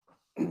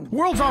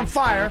World's on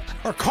fire.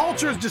 Our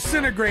culture is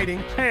disintegrating.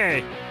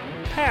 Hey,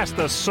 pass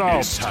the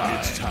salt. It's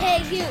time.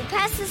 Hey, you,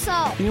 pass the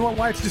salt. You know what?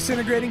 Why it's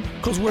disintegrating?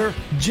 Because we're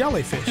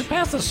jellyfish.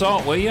 Pass the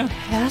salt, will you?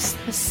 Pass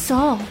the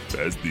salt.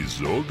 Pass the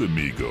salt,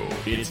 amigo.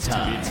 It's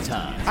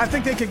time. I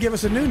think they could give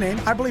us a new name.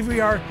 I believe we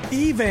are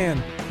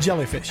Evan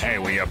Jellyfish. Hey,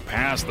 will you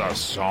pass the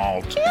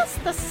salt? Pass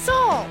the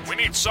salt. We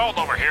need salt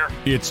over here.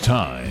 It's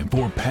time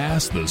for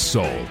Pass the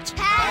Salt.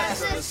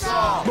 Pass the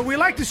salt. But we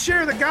like to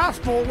share the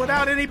gospel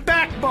without any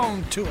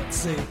backbone to it,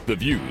 see? The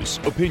views,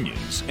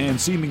 opinions, and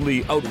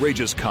seemingly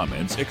outrageous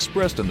comments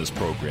expressed in this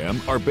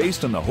program are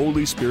based on the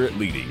Holy Spirit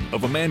leading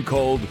of a man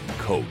called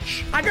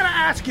Coach. I gotta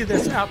ask you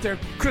this out there,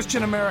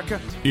 Christian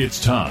America.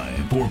 It's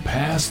time for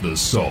Pass the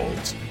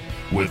Salt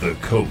with a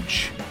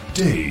Coach,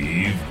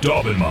 Dave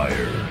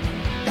Daubenmire.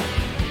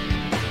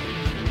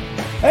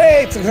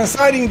 Hey, it's an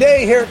exciting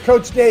day here at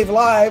Coach Dave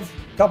Live.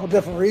 A couple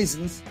different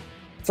reasons.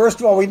 First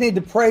of all, we need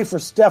to pray for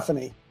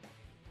Stephanie.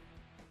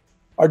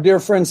 Our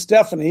dear friend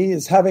Stephanie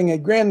is having a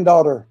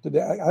granddaughter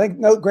today.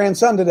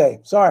 Grandson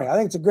today. Sorry, I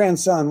think it's a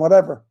grandson,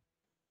 whatever.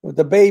 With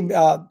the baby,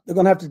 they're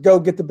going to have to go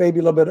get the baby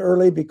a little bit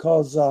early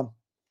because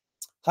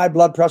high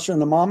blood pressure in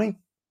the mommy.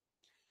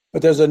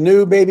 But there's a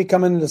new baby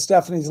coming into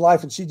Stephanie's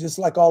life, and she'd just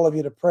like all of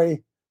you to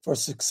pray for a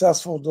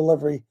successful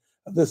delivery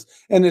of this.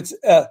 And it's,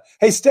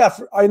 hey,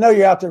 Steph, I know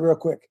you're out there real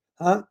quick,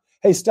 huh?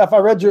 Hey, Steph, I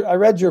read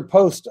your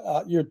post,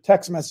 your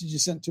text message you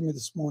sent to me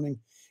this morning,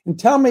 and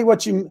tell me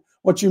what you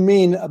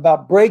mean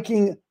about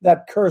breaking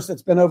that curse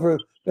that's been over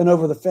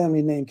the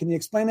family name. Can you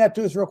explain that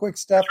to us real quick,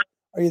 Steph?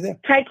 Are you there?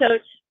 Hi,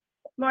 Coach.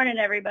 Morning,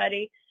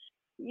 everybody.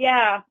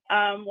 Yeah,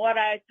 what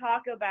I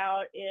talk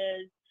about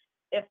is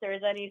if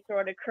there's any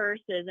sort of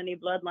curses, any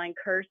bloodline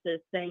curses,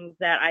 things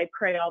that I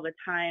pray all the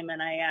time,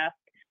 and I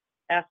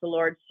ask the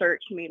Lord,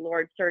 search me,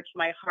 Lord, search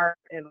my heart.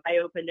 Have I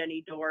opened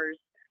any doors?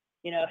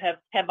 You know,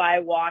 have I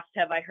watched?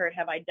 Have I heard?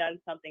 Have I done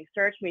something?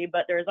 Search me.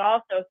 But there's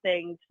also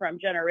things from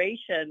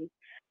generations,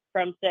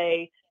 from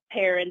say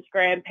parents,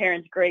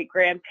 grandparents, great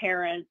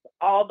grandparents,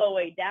 all the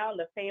way down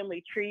the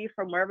family tree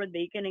from wherever the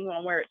beginning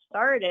on where it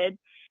started,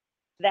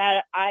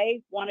 that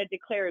I want to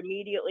declare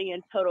immediately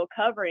in total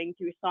covering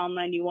through Psalm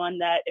 91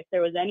 that if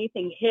there was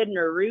anything hidden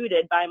or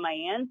rooted by my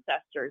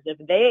ancestors, if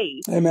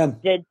they Amen.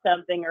 did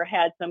something or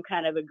had some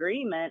kind of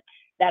agreement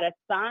that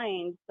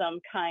assigned some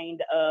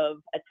kind of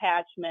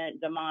attachment,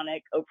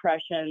 demonic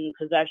oppression,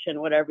 possession,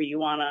 whatever you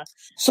want to.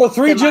 So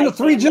three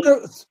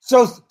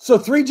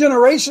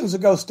generations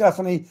ago,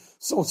 Stephanie,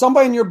 so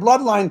somebody in your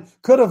bloodline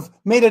could have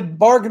made a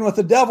bargain with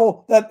the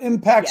devil that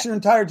impacts your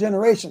entire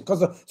generation,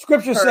 because the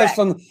scripture says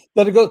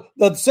that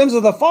the sins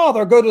of the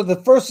father go to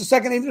the first, the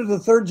second, even to the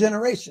third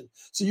generation.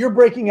 So you're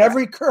breaking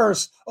every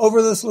curse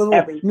over this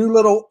new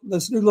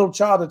little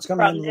child that's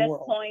coming into the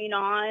world. From this point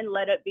on,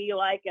 let it be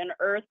like an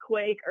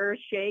earthquake, earth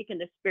shake in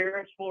the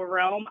spiritual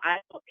realm. I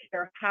don't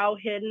care how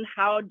hidden,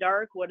 how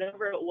dark,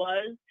 whatever it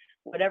was,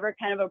 whatever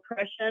kind of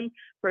oppression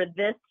for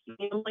this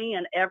family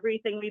and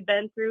everything we've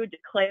been through,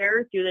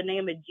 declare through the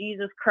name of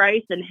Jesus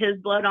Christ and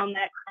his blood on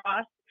that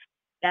cross,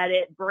 that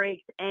it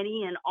breaks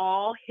any and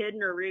all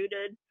hidden or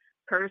rooted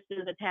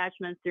curses,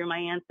 attachments through my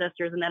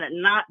ancestors, and that it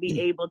not be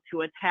able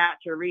to attach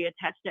or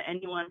reattach to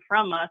anyone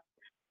from us,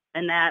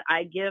 and that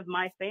I give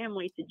my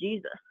family to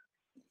Jesus.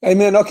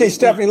 Amen. Okay,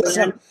 Stephanie,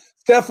 listen.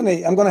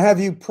 Stephanie, I'm going to have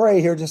you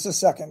pray here just a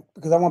second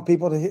because I want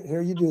people to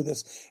hear you do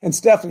this. And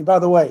Stephanie, by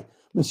the way,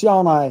 Michelle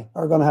and I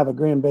are going to have a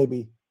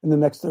grandbaby in the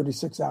next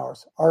 36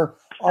 hours.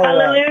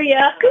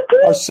 Hallelujah.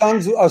 Our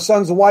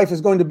son's wife is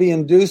going to be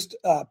induced.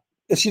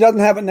 If she doesn't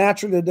have it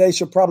naturally today,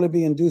 she'll probably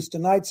be induced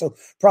tonight. So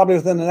probably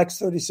within the next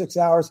 36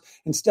 hours.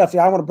 And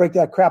Stephanie, I want to break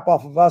that crap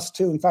off of us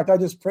too. In fact, I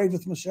just prayed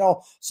with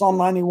Michelle, Psalm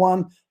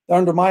 91.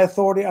 Under my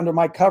authority, under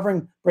my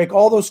covering, break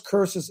all those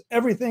curses,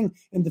 everything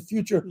in the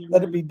future,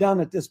 let it be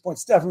done at this point.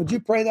 Stephanie, would you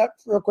pray that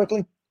real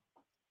quickly?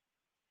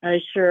 I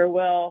sure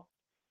will.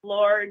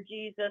 Lord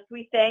Jesus,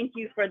 we thank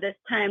you for this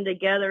time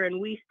together,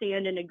 and we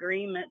stand in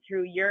agreement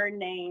through your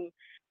name,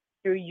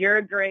 through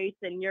your grace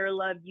and your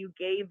love. You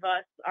gave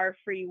us our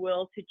free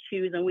will to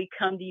choose, and we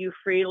come to you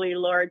freely,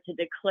 Lord, to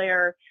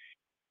declare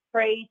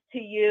praise to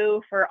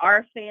you for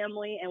our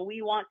family, and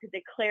we want to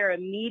declare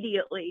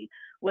immediately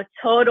with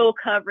total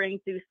covering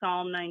through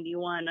Psalm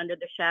 91, under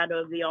the shadow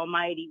of the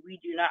Almighty.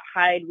 We do not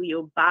hide, we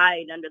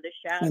abide under the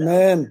shadow.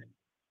 Amen.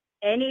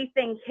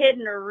 Anything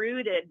hidden or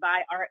rooted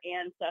by our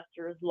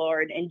ancestors,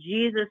 Lord, in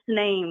Jesus'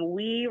 name,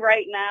 we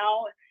right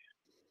now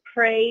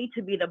pray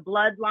to be the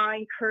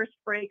bloodline curse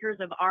breakers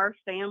of our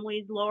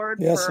families, Lord,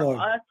 yes, for Lord.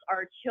 Us,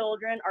 our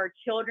children, our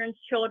children's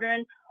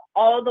children,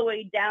 all the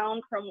way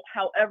down from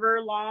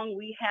however long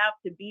we have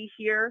to be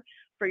here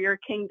for your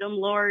kingdom,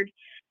 Lord.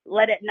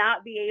 Let it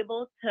not be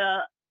able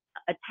to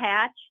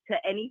attach to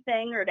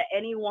anything or to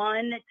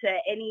anyone, to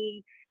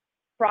any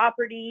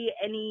property,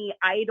 any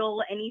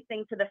idol,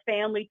 anything to the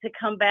family to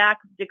come back.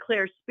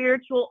 Declare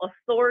spiritual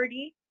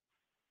authority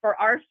for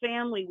our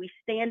family. We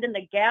stand in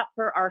the gap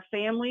for our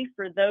family,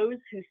 for those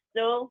who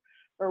still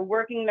are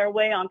working their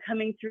way on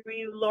coming through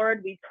you,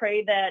 Lord. We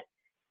pray that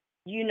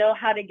you know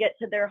how to get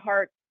to their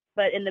hearts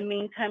But in the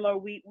meantime,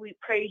 Lord, we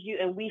praise you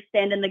and we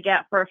stand in the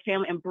gap for our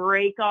family and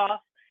break off,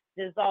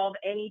 dissolve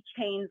any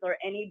chains or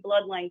any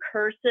bloodline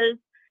curses,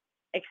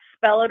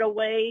 expel it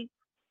away,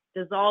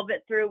 dissolve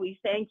it through. We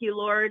thank you,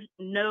 Lord.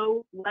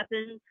 No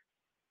weapons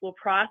will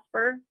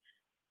prosper.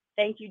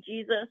 Thank you,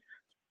 Jesus.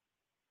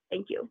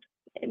 Thank you.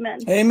 Amen.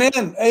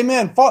 Amen.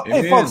 Amen.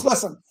 Hey, folks,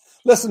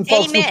 listen,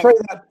 folks. Amen. We pray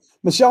that.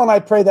 Michelle and I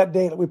pray that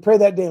daily. We pray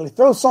that daily.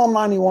 Throw Psalm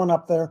 91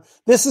 up there.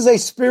 This is a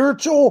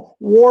spiritual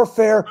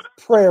warfare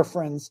prayer,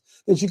 friends,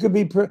 that you could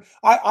be.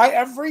 I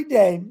every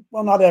day,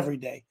 well, not every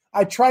day.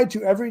 I try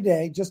to every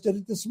day, just did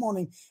it this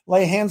morning,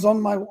 lay hands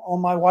on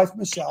my wife,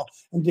 Michelle,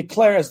 and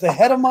declare as the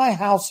head of my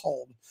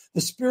household,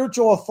 the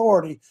spiritual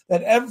authority,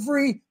 that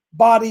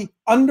everybody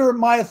under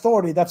my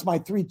authority, that's my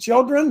 3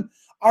 children,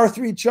 our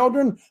 3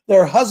 children,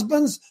 their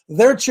husbands,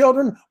 their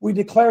children, we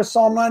declare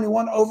Psalm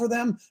 91 over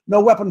them. No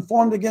weapon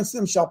formed against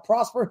them shall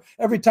prosper.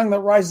 Every tongue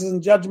that rises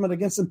in judgment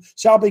against them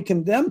shall be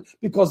condemned,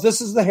 because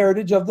this is the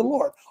heritage of the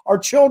Lord. Our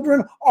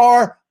children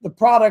are the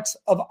products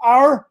of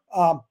our,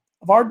 I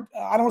don't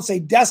want to say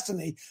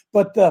destiny,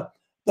 but the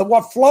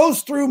what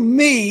flows through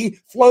me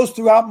flows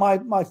throughout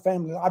my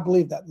family. I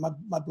believe that,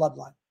 my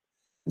bloodline.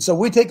 And so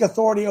we take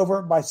authority over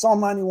it by Psalm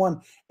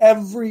 91.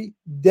 Every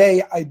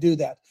day I do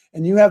that.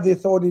 And you have the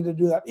authority to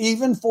do that,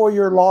 even for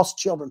your lost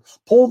children.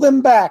 Pull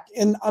them back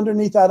in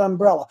underneath that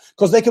umbrella,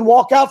 because they can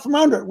walk out from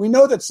under it. We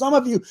know that some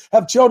of you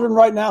have children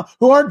right now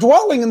who aren't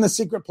dwelling in the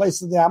secret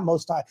place of the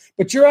Most High,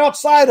 but you're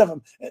outside of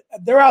them.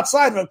 They're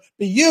outside of them.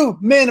 But you,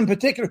 men in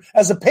particular,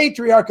 as a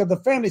patriarch of the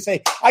family,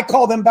 say, I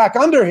call them back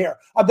under here.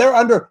 They're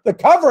under the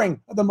covering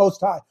of the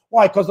Most High.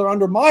 Why? Because they're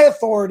under my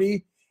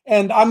authority,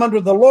 and I'm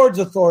under the Lord's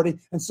authority.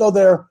 And so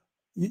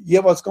you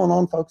get what's going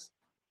on, folks?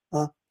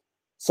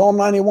 Psalm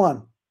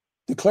 91.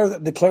 Declare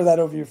that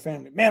over your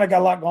family. Man, I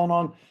got a lot going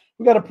on.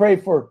 We got to pray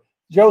for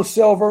Joe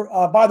Silver.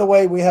 By the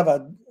way, we have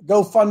a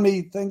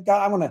GoFundMe thing.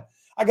 God,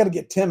 I got to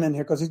get Tim in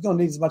here because he's going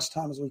to need as much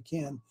time as we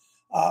can.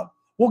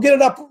 We'll get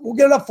it up. We'll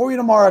get it up for you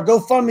tomorrow.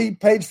 GoFundMe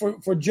page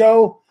for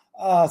Joe,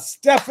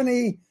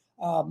 Stephanie,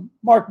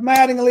 Mark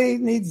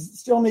Mattingly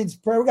still needs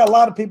prayer. We got a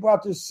lot of people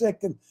out there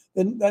sick and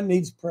that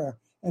needs prayer.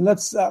 And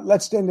let's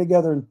stand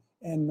together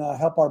and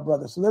help our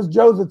brother. So there's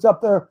Joe that's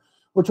up there.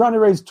 We're trying to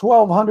raise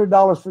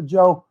 $1,200 for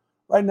Joe.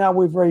 Right now,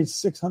 we've raised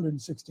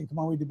 $616. Come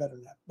on, we do better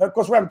than that. But of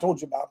course, we haven't told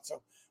you about it,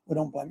 so we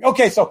don't blame you.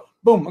 Okay, so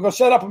boom, I'm going to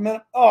shut up a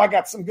minute. Oh, I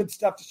got some good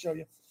stuff to show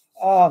you.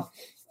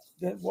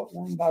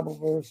 One Bible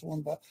verse,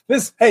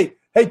 Hey,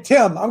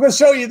 Tim, I'm going to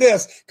show you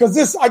this because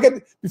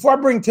before I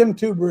bring Tim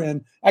Tuber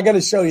in, I got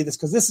to show you this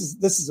because this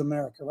is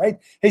America, right?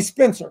 Hey,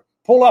 Spencer,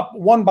 pull up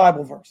one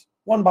Bible verse.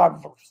 One Bible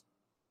verse.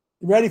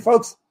 You ready,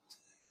 folks?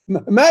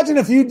 Imagine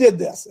if you did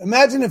this.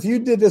 Imagine if you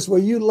did this where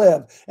you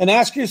live and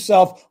ask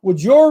yourself,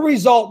 would your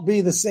result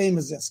be the same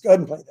as this? Go ahead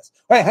and play this.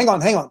 Hey, hang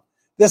on.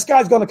 This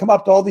guy's going to come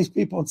up to all these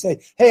people and say,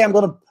 hey,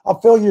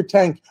 I'll fill your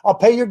tank. I'll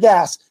pay your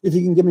gas if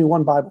you can give me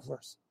one Bible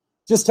verse.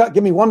 Just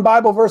give me one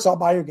Bible verse. I'll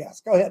buy your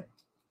gas. Go ahead.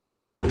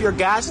 Your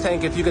gas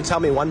tank if you can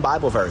tell me one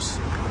Bible verse.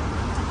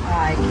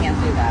 I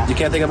can't do that. You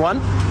can't think of one?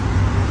 No.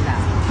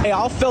 Hey,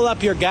 I'll fill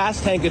up your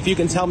gas tank if you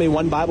can tell me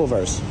one Bible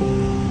verse.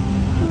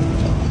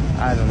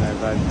 I don't know,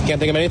 bud. Can't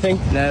think of anything?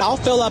 No. I'll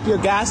fill up your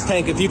gas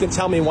tank if you can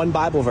tell me one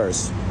Bible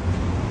verse.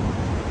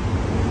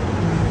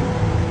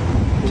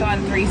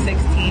 John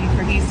 3:16,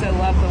 for he so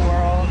loved the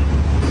world.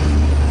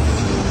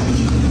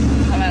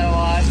 I'm at a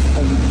loss.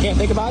 Can't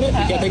think about it? You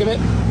can't think of it?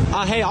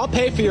 Hey, I'll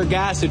pay for your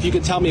gas if you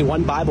can tell me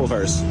one Bible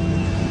verse.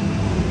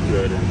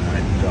 Good, and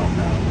I don't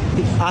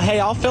know.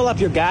 Hey, I'll fill up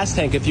your gas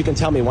tank if you can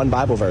tell me one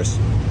Bible verse.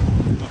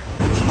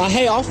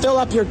 Hey, I'll fill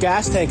up your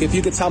gas tank if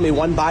you can tell me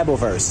one Bible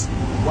verse.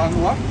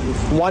 One what?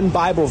 One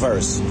Bible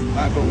verse.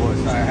 Bible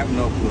verse. I have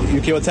no clue.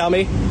 You can tell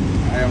me?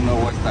 I don't know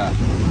what's that.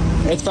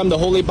 It's from the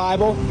Holy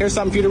Bible. Here's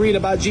something for you to read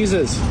about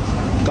Jesus.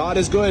 God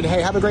is good.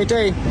 Hey, have a great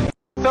day.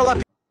 Fill up.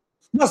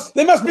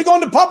 They must be going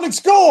to public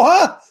school,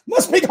 huh?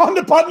 Must be going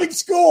to public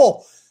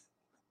school.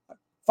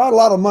 If I had a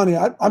lot of money,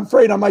 I'm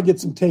afraid I might get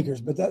some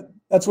takers, but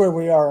that's where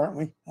we are, aren't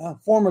we?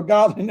 Former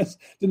godliness,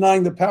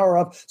 denying the power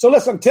of. So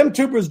listen, Tim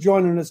Tuber's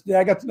joining us today.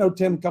 I got to know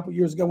Tim a couple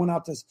years ago, went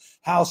out to his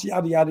house,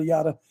 yada, yada,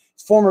 yada.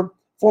 Former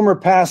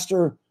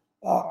pastor.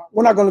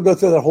 We're not going to go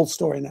through that whole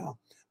story now.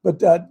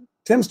 But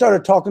Tim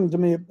started talking to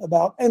me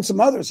about, and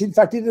some others. In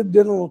fact, he did a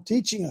little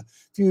teaching a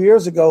few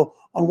years ago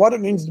on what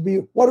it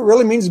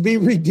really means to be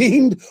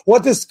redeemed,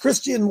 what this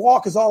Christian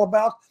walk is all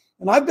about.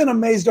 And I've been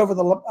amazed over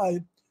the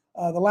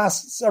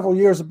last several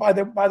years. By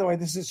the way,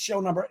 this is show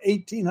number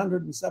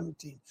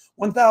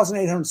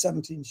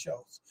 1,817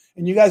 shows.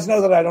 And you guys know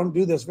that I don't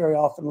do this very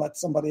often, let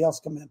somebody else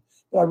come in.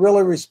 But I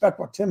really respect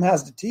what Tim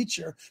has to teach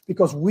here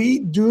because we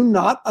do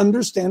not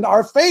understand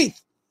our faith.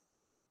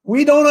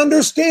 We don't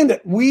understand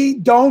it. We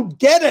don't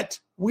get it.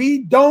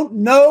 We don't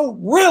know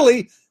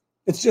really.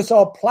 It's just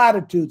all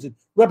platitudes and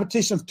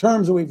repetition of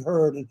terms that we've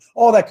heard and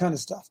all that kind of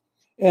stuff.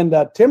 And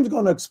Tim's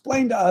going to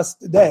explain to us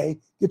today,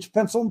 get your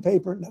pencil and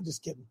paper, no,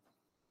 just kidding,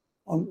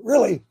 on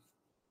really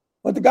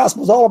what the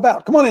gospel is all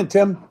about. Come on in,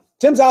 Tim.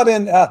 Tim's out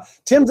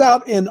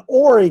in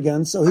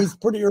Oregon, so he's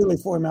pretty early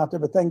for him out there,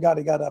 but thank God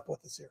he got up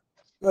with us here.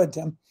 Go ahead,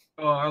 Tim.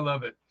 Oh, I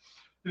love it.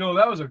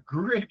 That was a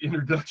great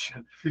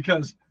introduction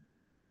because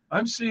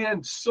I'm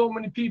seeing so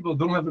many people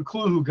don't have a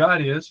clue who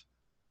God is.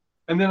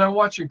 And then I'm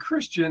watching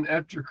Christian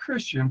after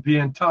Christian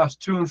being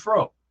tossed to and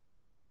fro,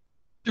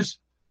 just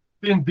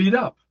being beat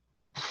up.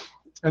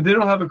 And they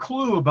don't have a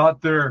clue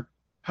about their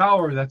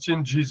power that's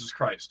in Jesus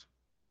Christ.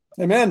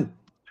 Amen.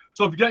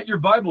 So if you got your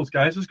Bibles,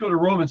 guys, let's go to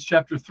Romans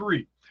chapter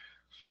 3.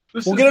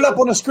 We'll get it up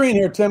on the screen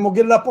here, Tim. We'll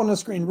get it up on the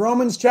screen.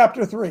 Romans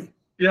chapter 3.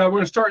 Yeah, we're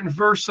going to start in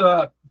verse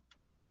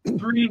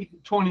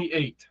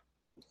 328.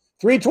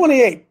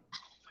 328.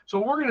 So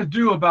we're going to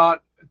do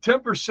about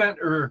 10%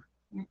 or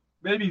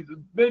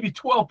maybe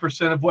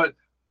 12% of what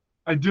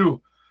I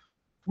do.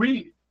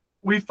 We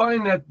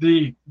find that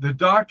the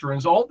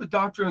doctrines, all the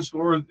doctrines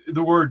or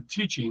the word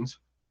teachings,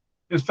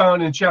 is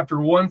found in chapter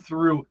 1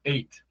 through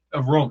 8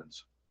 of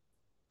Romans.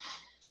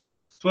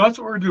 So that's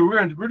what we're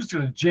going to do. We're just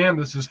going to jam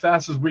this as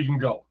fast as we can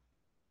go.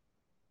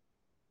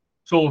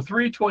 So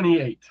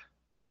 328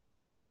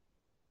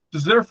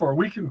 says, therefore,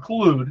 we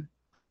conclude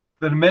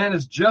that a man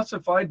is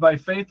justified by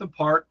faith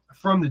apart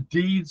from the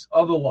deeds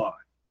of the law.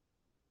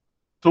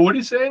 So what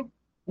he's saying?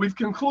 We've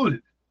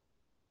concluded,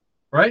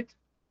 right?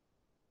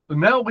 So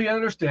now we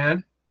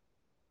understand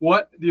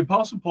what the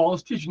Apostle Paul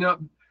is teaching. Now,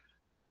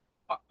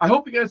 I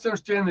hope you guys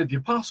understand that the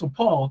Apostle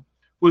Paul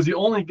was the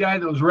only guy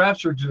that was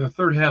raptured to the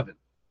third heaven.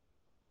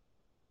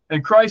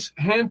 And Christ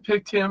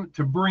handpicked him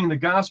to bring the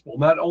gospel,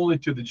 not only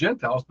to the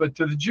Gentiles, but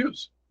to the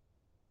Jews.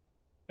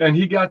 And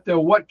he got the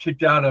what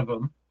kicked out of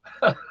him.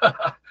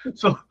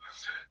 So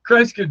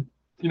Christ could,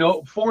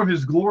 form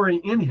his glory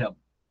in him.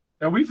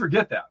 And we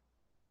forget that.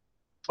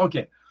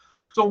 Okay,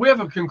 so we have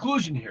a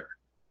conclusion here.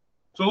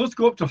 So let's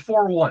go up to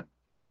 4:1.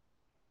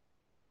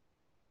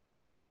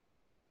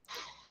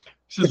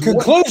 The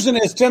conclusion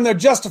is, Tim, they're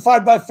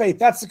justified by faith.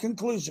 That's the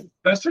conclusion.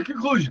 That's the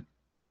conclusion.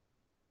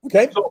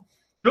 Okay. So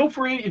feel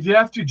free, if you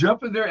have to,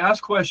 jump in there,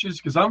 ask questions,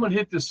 because I'm going to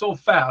hit this so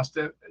fast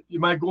that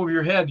you might go over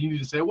your head. You need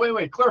to say,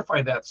 wait,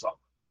 clarify that some.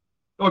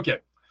 Okay.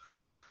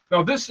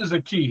 Now, this is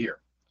a key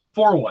here.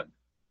 4:1.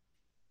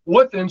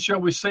 What then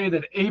shall we say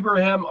that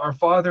Abraham, our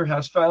father,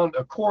 has found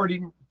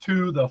according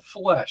to the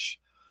flesh?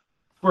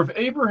 For if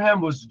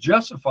Abraham was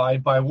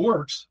justified by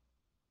works,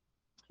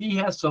 he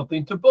has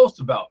something to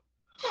boast about,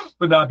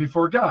 but not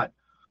before God.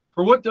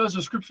 For what does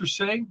the scripture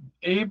say?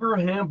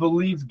 Abraham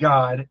believed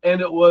God,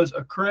 and it was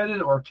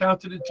accredited or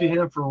counted to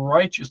him for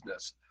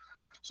righteousness.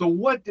 So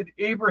what did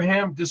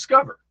Abraham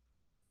discover?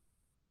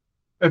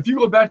 If you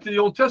go back to the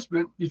Old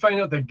Testament, you find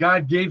out that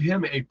God gave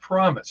him a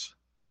promise,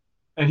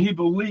 and he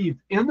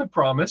believed in the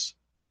promise,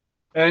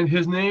 and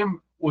his name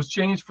was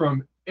changed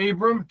from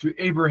Abram to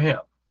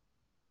Abraham.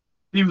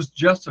 He was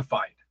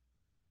justified.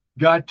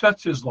 God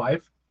touched his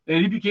life, and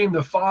he became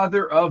the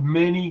father of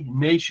many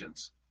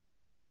nations.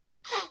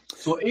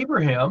 So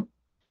Abraham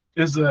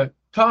is the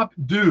top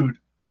dude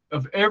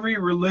of every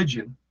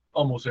religion,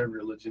 almost every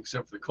religion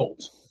except for the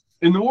cults,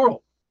 in the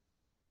world.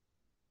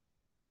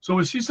 So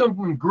we see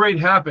something great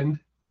happened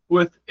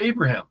with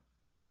Abraham.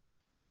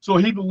 So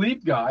he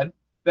believed God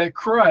that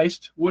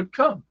Christ would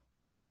come.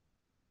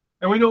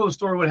 And we know the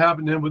story what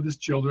happened to him with his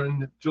children.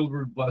 The children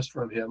were blessed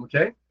from him,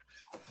 okay?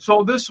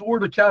 So this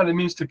word accounted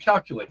means to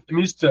calculate. It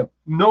means to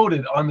note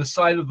it on the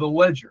side of the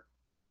ledger.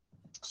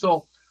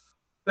 So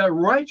that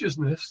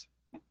righteousness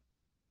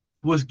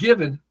was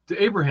given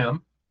to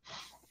Abraham,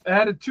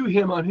 added to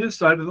him on his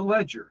side of the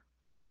ledger,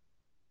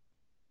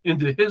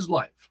 into his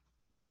life.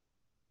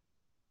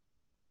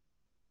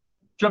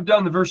 Jump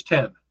down to verse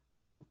 10.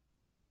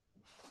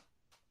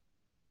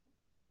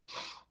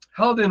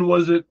 How then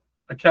was it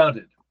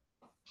accounted?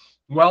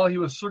 While he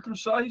was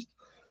circumcised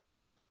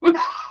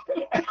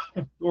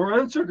or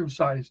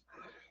uncircumcised?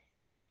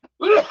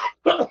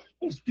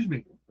 Excuse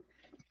me.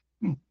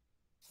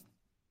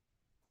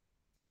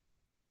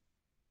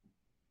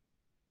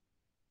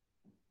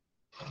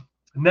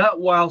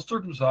 Not while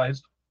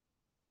circumcised,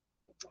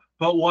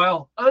 but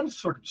while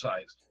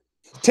uncircumcised.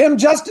 Tim,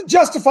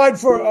 justified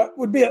for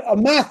would be a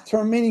math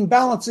term, meaning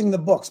balancing the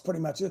books, pretty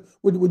much.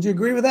 Would you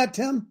agree with that,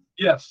 Tim?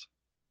 Yes.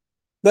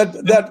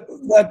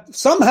 That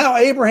somehow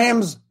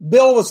Abraham's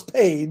bill was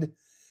paid,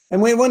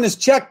 and when his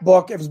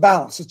checkbook, it was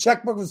balanced. His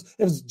checkbook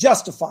was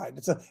justified.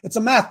 It's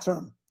a math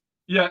term.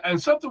 Yeah,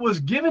 and something was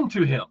given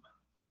to him.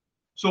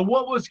 So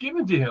what was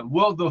given to him?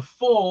 Well, the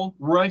full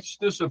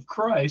righteousness of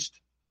Christ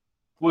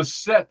was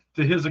set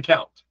to his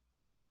account.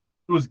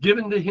 It was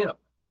given to him.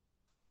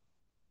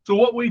 So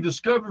what we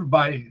discovered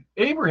by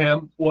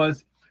Abraham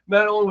was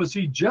not only was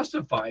he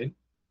justified,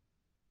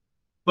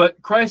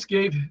 but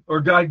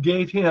God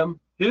gave him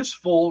his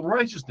full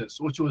righteousness,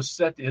 which was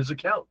set to his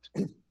account.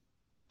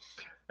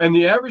 And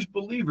the average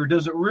believer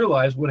doesn't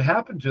realize what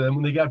happened to them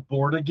when they got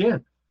born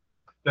again.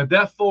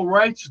 That full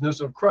righteousness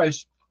of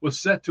Christ was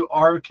set to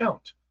our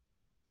account,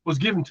 was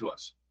given to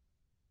us.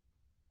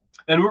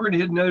 And we're going to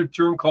hit another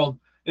term called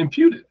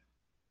imputed.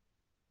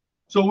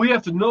 So we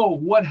have to know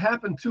what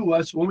happened to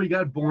us when we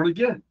got born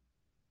again.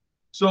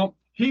 So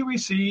he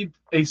received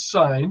a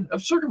sign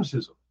of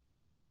circumcision.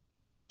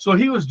 So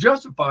he was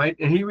justified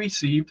and he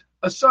received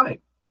a sign.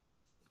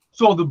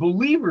 So the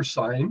believer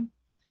sign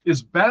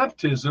is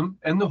baptism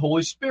and the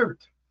Holy Spirit.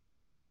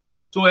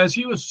 So as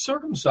he was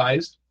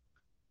circumcised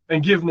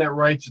and given that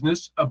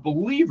righteousness, a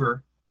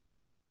believer,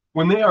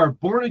 when they are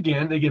born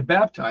again, they get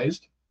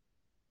baptized.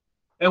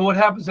 And what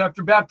happens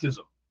after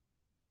baptism?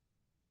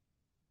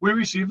 We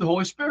receive the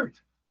Holy Spirit.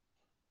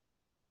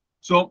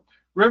 So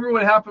remember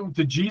what happened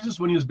to Jesus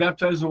when he was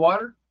baptized in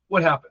water?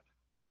 What happened?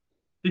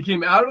 He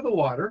came out of the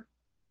water,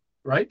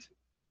 right?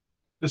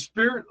 The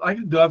Spirit, like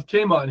a dove,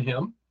 came on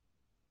him.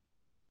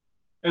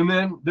 And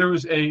then there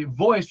was a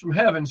voice from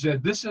heaven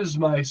said, "This is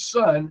my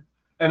son,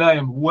 and I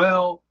am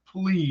well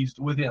pleased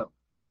with him."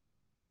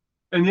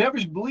 And the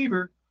average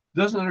believer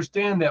doesn't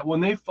understand that when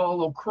they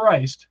follow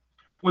Christ,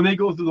 when they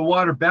go through the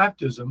water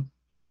baptism,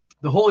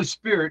 the Holy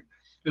Spirit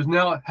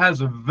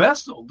has a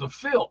vessel to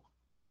fill.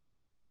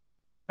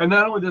 And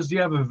not only does he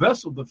have a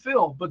vessel to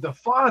fill, but the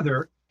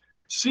Father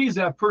sees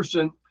that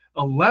person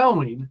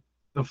allowing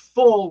the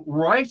full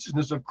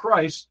righteousness of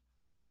Christ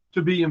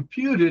to be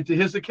imputed to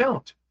his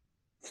account.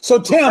 So,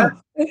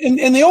 Tim,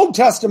 in the Old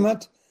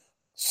Testament,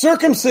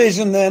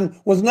 circumcision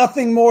then was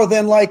nothing more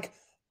than like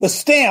the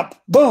stamp,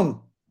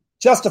 boom,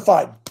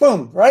 justified,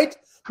 boom, right?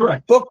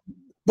 Correct. Book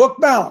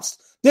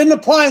balanced. Didn't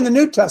apply in the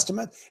New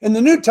Testament. In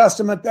the New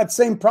Testament, that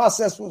same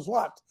process was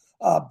what?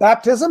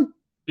 Baptism?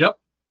 Yep.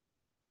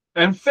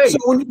 And faith.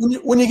 So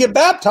when you get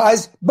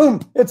baptized,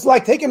 boom, it's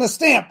like taking a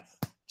stamp,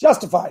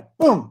 justified,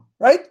 boom,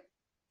 right?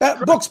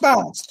 That book's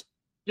balanced.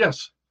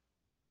 Yes.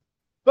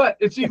 But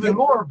it's even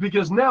more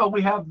because now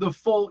we have the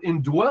full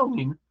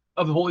indwelling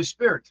of the Holy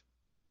Spirit.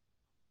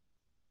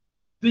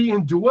 The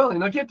indwelling,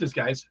 now get this,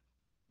 guys,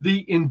 the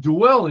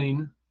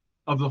indwelling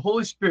of the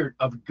Holy Spirit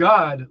of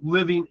God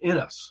living in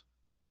us.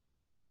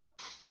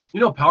 You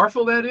know how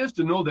powerful that is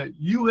to know that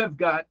you have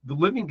got the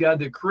living God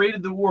that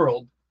created the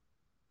world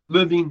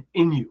living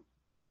in you.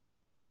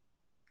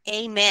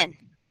 Amen.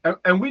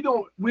 And we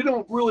don't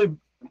really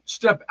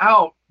step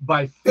out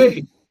by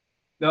faith.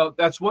 Now,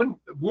 that's one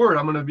word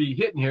I'm going to be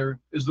hitting here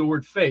is the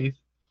word faith,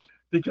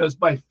 because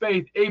by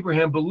faith,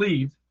 Abraham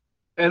believed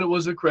and it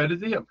was accredited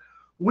to him.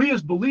 We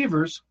as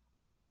believers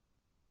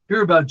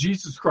hear about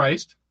Jesus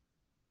Christ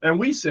and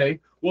we say,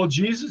 well,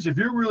 Jesus, if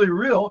you're really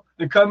real,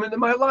 then come into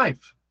my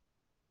life.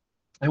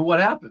 And what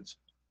happens?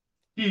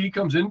 He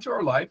comes into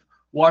our life,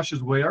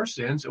 washes away our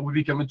sins, and we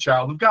become a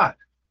child of God.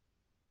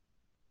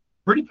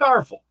 Pretty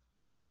powerful.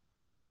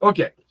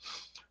 Okay,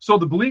 so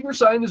the believer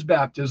sign is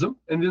baptism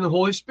and then the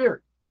Holy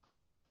Spirit.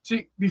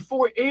 See,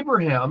 before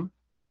Abraham,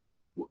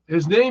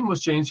 his name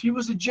was changed. He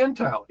was a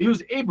Gentile. He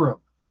was Abram.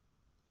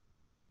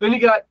 Then he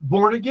got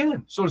born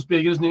again, so to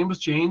speak. His name was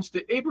changed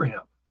to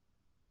Abraham.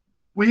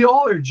 We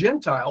all are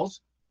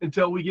Gentiles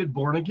until we get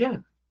born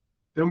again.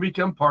 Then we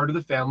become part of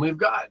the family of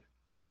God.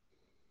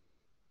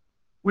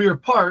 We are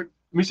part,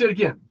 let me say it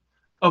again,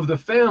 of the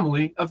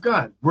family of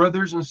God,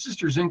 brothers and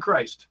sisters in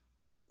Christ.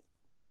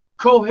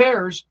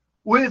 Co-heirs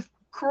with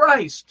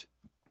Christ.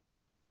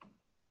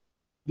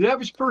 The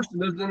average person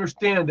doesn't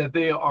understand that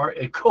they are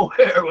a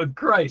co-heir with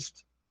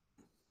Christ.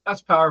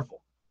 That's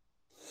powerful.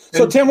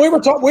 So, Tim, we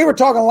were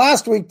talking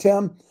last week,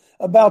 Tim,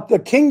 about the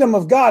kingdom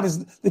of God.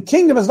 The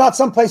kingdom is not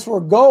someplace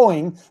we're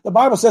going. The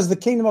Bible says the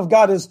kingdom of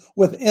God is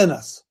within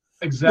us.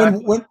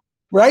 Exactly.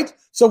 Right?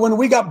 So when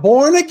we got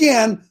born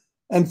again,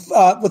 and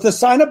with the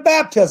sign of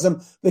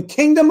baptism, the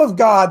kingdom of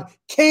God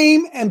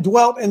came and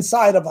dwelt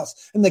inside of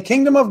us. And the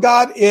kingdom of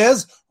God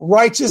is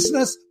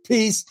righteousness,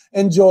 peace,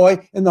 and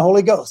joy in the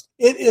Holy Ghost.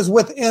 It is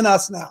within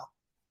us now.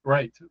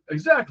 Right.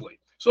 Exactly.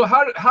 So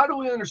how do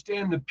we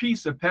understand the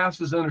peace that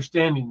passes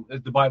understanding,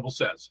 as the Bible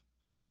says?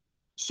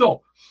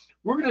 So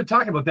we're going to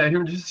talk about that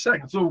here in just a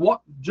second. So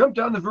jump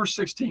down to verse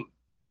 16.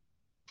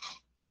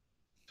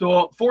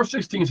 So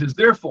 4:16 says,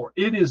 therefore,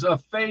 it is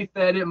of faith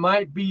that it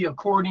might be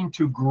according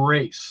to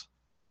grace.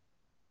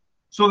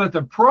 So that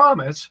the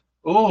promise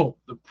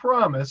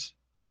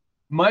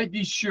might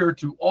be sure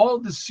to all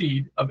the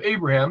seed of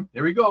Abraham.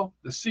 There we go,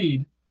 the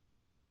seed.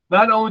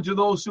 Not only to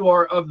those who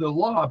are of the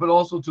law, but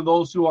also to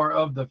those who are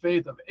of the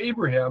faith of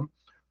Abraham,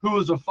 who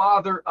is a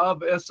father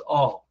of us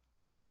all.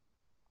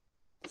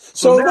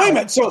 So wait a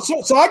minute. So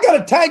I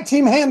got a tag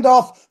team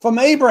handoff from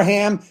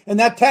Abraham, and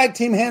that tag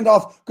team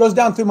handoff goes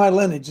down through my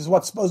lineage, is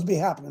what's supposed to be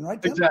happening,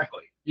 right, Tim?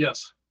 Exactly.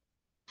 Yes.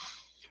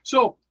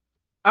 So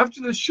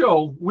after the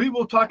show, we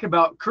will talk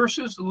about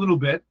curses a little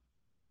bit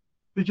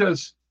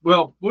because,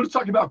 well, we'll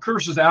talk about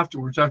curses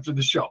afterwards, after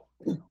the show.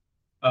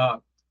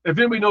 If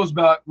anybody knows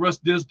about Russ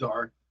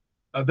Dizdar,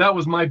 that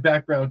was my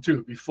background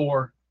too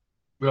before.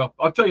 Well,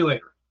 I'll tell you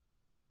later.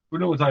 We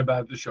don't want to talk about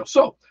it at the show.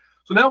 So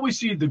now we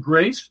see the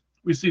grace,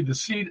 we see the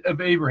seed of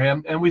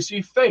Abraham, and we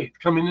see faith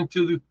coming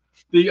into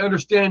the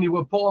understanding of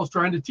what Paul is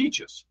trying to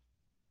teach us.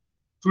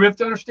 So we have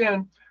to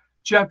understand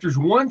chapters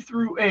 1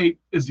 through 8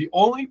 is the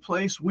only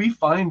place we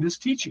find this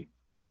teaching.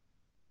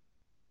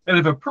 And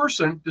if a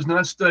person does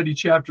not study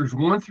chapters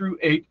 1 through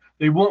 8,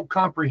 they won't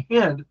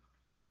comprehend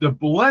the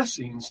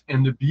blessings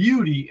and the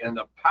beauty and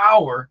the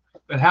power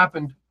that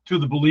happened to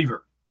the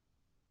believer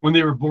when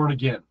they were born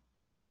again.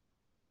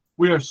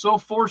 We are so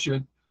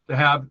fortunate to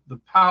have the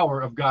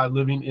power of God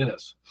living in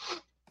us.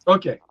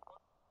 Okay.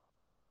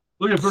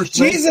 Look at verse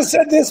 9. Jesus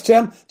said this,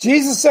 Tim.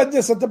 Jesus said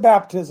this at the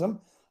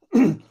baptism,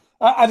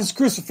 at his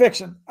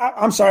crucifixion.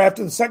 I'm sorry,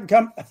 after the second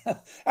come,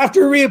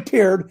 after he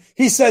reappeared,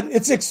 he said,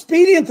 it's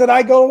expedient that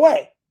I go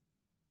away.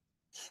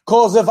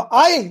 Because if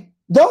I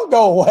don't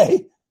go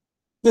away,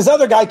 this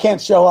other guy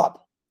can't show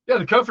up. Yeah,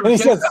 the Comforter. And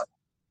he says,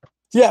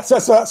 yeah, so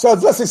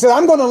he said,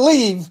 I'm going to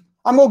leave.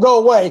 I'm going to go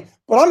away,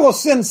 but I'm going to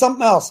send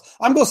something else.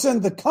 I'm going to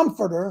send the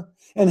Comforter,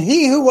 and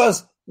he who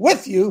was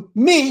with you,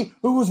 me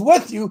who was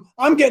with you,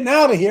 I'm getting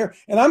out of here,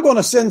 and I'm going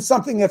to send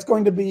something that's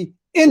going to be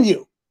in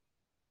you.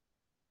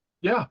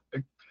 Yeah.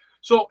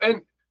 So,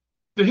 and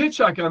to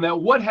hitchhike on that,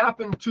 what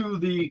happened to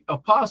the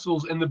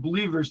apostles and the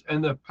believers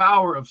and the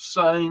power of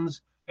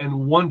signs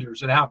and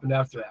wonders that happened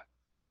after that?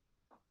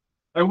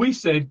 And we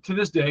say to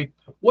this day,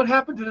 what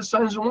happened to the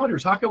signs and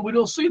wonders? How come we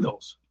don't see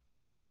those?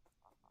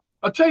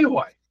 I'll tell you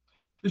why.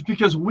 It's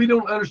because we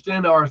don't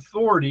understand our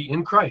authority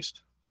in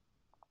Christ.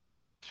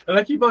 And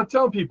I keep on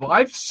telling people,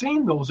 I've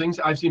seen those things.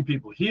 I've seen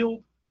people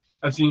healed.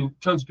 I've seen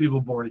tons of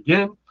people born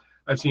again.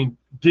 I've seen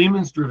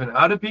demons driven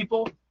out of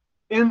people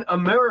in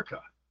America.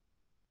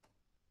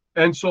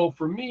 And so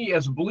for me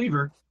as a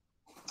believer,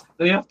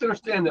 they have to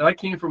understand that I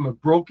came from a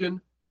broken,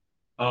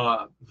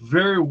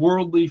 very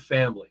worldly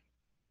family.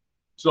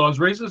 So I was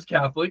raised as a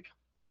Catholic,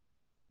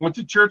 went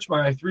to church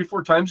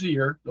 3-4 times a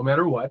year, no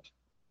matter what.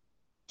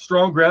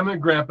 Strong grandma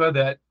and grandpa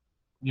that,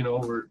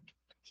 were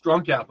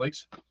strong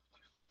Catholics.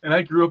 And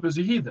I grew up as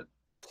a heathen.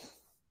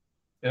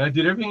 And I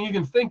did everything you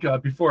can think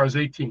of before I was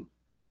 18.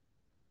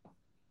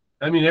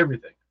 I mean,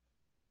 everything.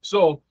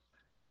 So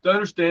to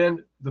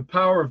understand the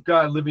power of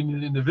God living in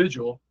an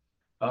individual,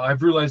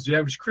 I've realized the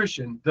average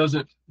Christian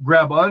doesn't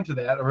grab onto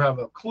that or have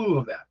a clue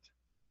of that.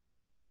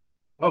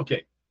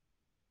 Okay.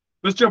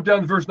 Let's jump down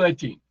to verse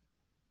 19.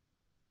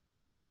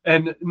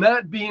 And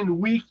not being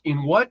weak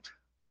in what?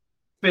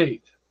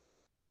 Faith.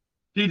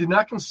 He did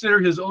not consider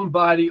his own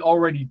body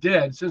already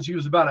dead, since he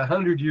was about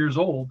 100 years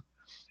old,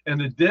 and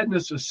the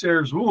deadness of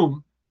Sarah's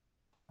womb.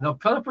 Now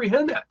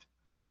comprehend that.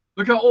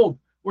 Look how old.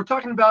 We're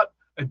talking about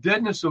a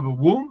deadness of a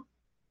womb,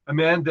 a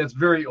man that's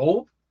very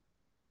old.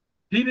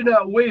 He did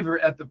not waver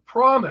at the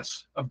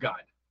promise of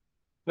God.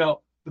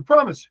 Now, the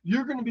promise,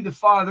 you're going to be the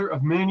father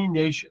of many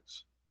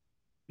nations.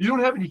 You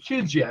don't have any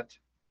kids yet,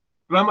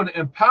 but I'm going to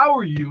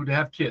empower you to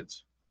have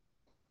kids.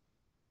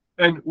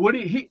 And what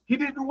he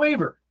didn't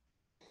waver.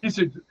 He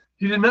said,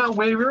 he did not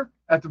waver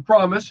at the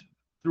promise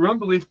through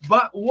unbelief,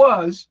 but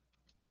was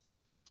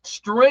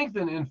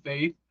strengthened in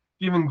faith,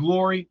 giving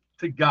glory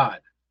to God.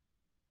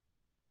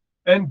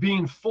 And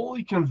being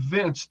fully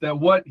convinced that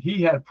what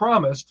he had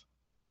promised,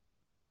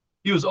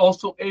 he was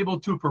also able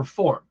to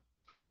perform.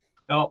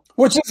 Now,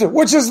 which is it?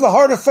 Which is the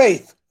heart of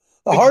faith?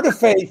 The heart of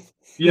faith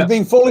is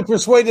being fully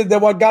persuaded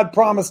that what God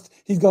promised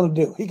he's going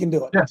to do. He can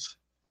do it. Yes.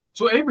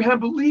 So Abraham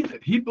believed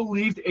it. He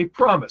believed a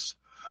promise.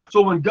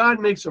 So when God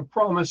makes a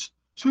promise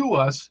to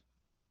us,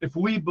 if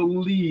we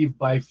believe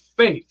by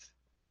faith,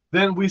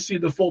 then we see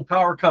the full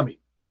power coming.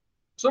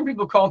 Some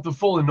people call it the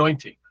full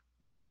anointing,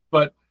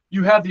 but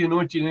you have the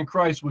anointing in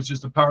Christ, which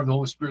is the power of the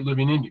Holy Spirit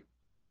living in you.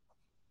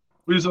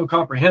 We just don't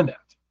comprehend that.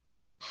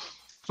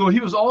 So he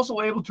was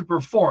also able to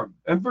perform.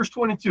 And verse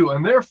 22,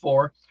 and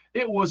therefore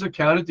it was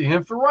accounted to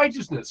him for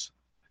righteousness.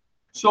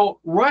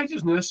 So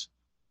righteousness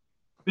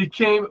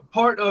became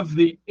part of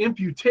the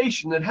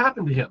imputation that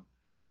happened to him.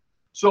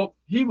 So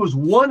he was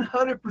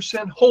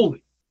 100%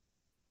 holy,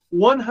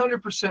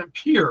 100%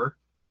 pure,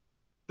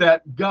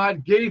 that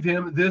God gave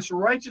him this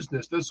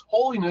righteousness. This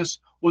holiness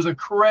was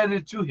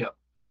accredited to him.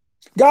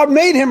 God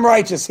made him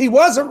righteous. He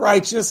wasn't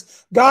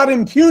righteous. God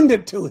impugned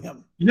it to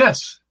him.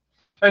 Yes.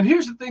 And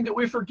here's the thing that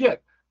we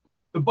forget.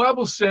 The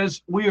Bible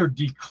says we are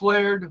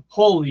declared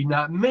holy,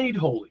 not made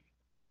holy.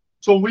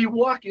 So we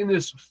walk in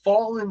this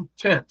fallen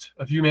tent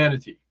of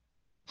humanity,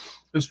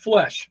 this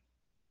flesh,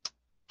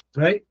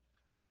 right?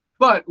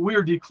 But we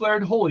are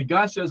declared holy.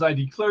 God says, I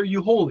declare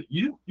you holy.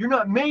 You're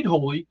not made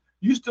holy.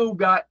 You still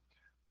got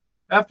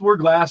afterward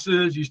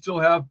glasses. You still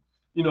have,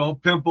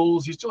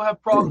 pimples. You still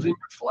have problems in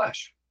your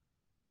flesh.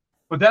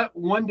 But that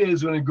one day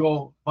is going to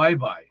go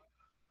bye-bye.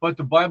 But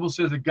the Bible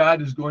says that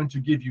God is going to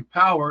give you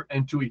power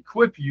and to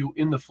equip you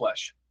in the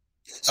flesh.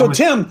 So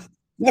Tim,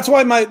 that's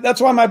why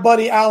my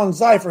buddy Alan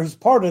Zeifer, who's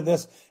part of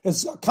this,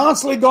 is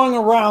constantly going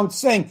around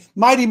saying,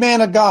 mighty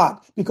man of God.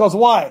 Because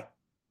why?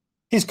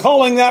 He's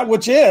calling that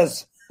which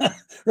is,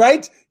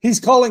 right?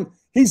 He's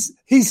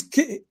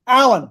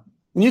Alan,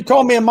 when you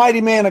call me a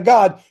mighty man of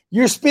God,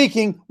 you're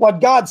speaking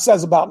what God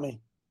says about me.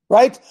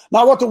 Right?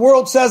 Not what the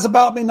world says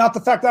about me, not the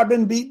fact that I've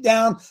been beat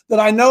down, that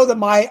I know that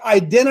my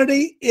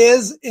identity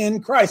is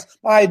in Christ.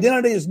 My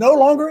identity is no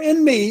longer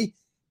in me.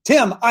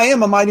 Tim, I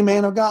am a mighty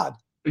man of God.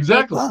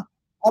 Exactly.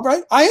 All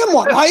right. I am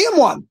one. I am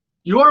one.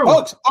 You are one.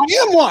 Folks, I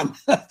am one.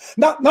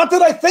 not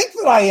that I think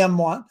that I am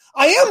one.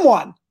 I am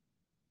one.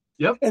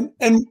 Yep.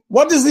 And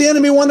what does the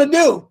enemy want to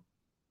do?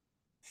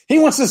 He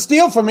wants to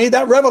steal from me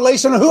that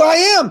revelation of who I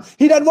am.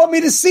 He doesn't want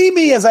me to see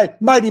me as a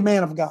mighty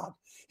man of God.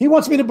 He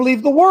wants me to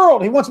believe the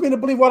world. He wants me to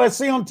believe what I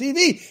see on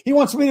TV. He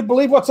wants me to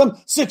believe what some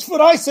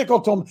 6-foot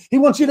icicle told me. He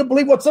wants you to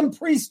believe what some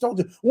priest told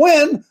you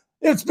when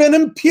it's been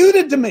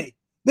imputed to me.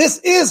 This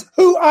is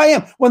who I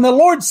am. When the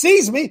Lord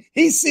sees me,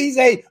 he sees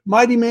a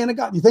mighty man of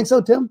God. You think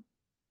so, Tim?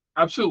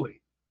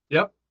 Absolutely.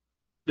 Yep.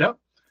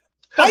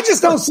 I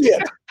just don't see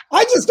it.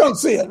 I just don't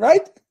see it,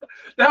 right?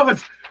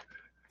 That's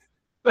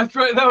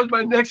right. That was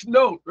my next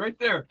note right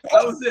there.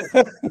 That was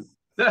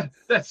it.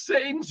 That's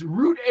Satan's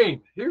root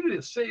aim. Here it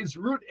is. Satan's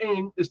root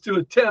aim is to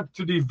attempt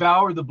to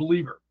devour the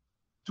believer,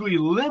 to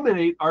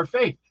eliminate our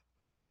faith.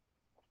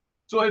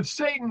 So if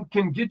Satan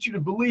can get you to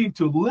believe,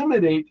 to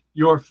eliminate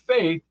your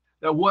faith,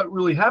 that what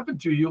really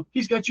happened to you,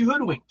 he's got you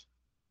hoodwinked.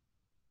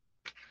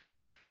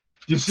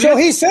 You see? So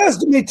he says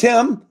to me,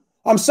 Tim,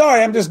 I'm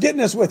sorry, I'm just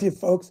getting this with you,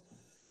 folks.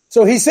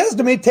 So he says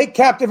to me, take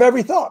captive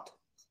every thought.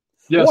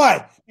 Yes.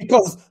 Why?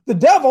 Because the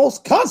devil's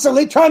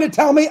constantly trying to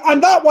tell me I'm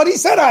not what he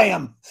said I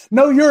am.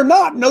 No, you're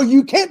not. No,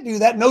 you can't do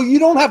that. No, you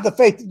don't have the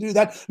faith to do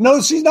that.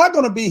 No, she's not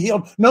going to be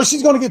healed. No,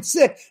 she's going to get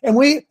sick. And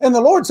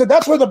the Lord said,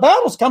 that's where the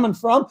battle's coming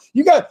from.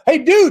 Hey,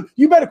 dude,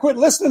 you better quit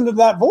listening to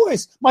that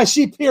voice. My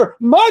sheep hear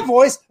my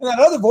voice, and that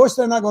other voice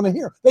they're not going to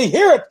hear. They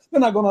hear it.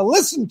 They're not going to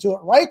listen to it,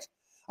 right?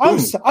 I'm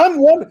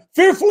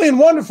fearfully and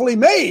wonderfully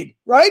made,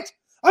 right?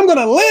 I'm going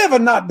to live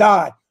and not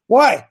die.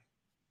 Why?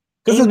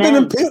 Because it's been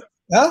imputed.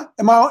 Huh?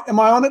 Am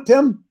I on it,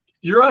 Tim?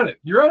 You're on it.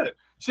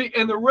 See,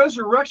 and the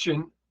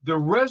resurrection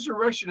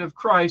of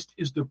Christ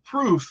is the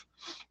proof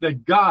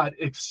that God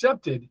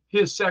accepted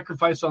his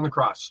sacrifice on the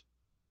cross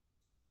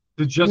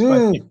to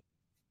justify people.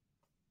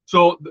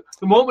 So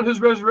the moment his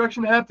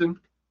resurrection happened,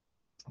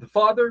 the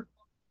Father,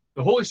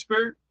 the Holy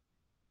Spirit,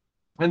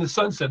 and the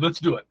Son said, let's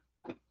do it.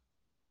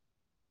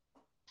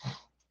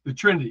 The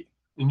Trinity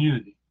in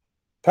unity.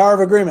 Power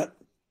of agreement.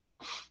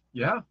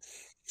 Yeah.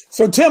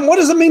 So, Tim, what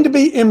does it mean to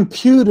be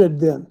imputed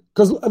then?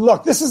 Because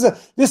look, this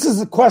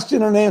is a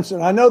question and answer.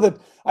 And I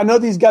know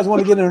these guys want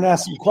to get in and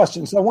ask some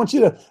questions. So I want you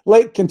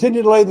to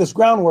continue to lay this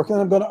groundwork, and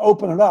I'm going to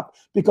open it up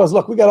because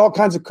look, we got all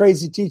kinds of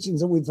crazy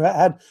teachings that we've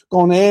had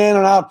going in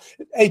and out.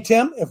 Hey,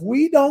 Tim, if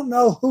we don't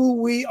know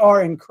who we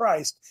are in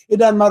Christ, it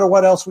doesn't matter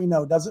what else we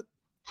know, does it?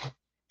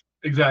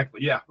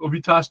 Exactly. Yeah, we'll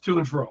be tossed to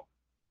and fro.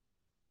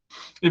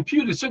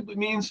 Imputed simply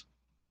means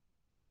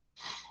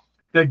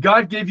that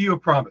God gave you a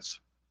promise.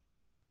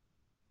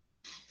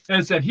 And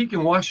it's that he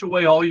can wash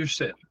away all your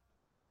sin.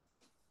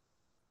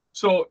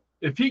 So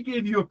if he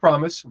gave you a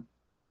promise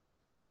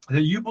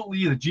that you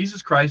believe that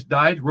Jesus Christ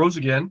died, rose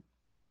again,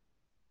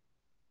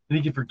 and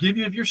he can forgive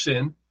you of your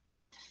sin,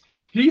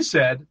 he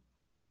said,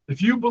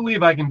 if you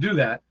believe I can do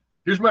that,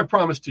 here's my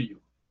promise to you.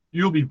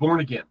 You'll be born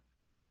again.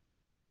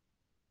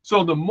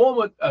 So the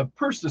moment a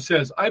person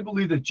says, I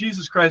believe that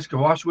Jesus Christ can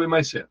wash away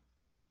my sin,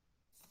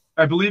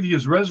 I believe he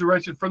is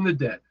resurrected from the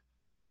dead,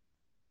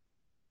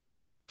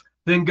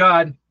 then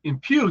God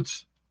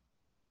imputes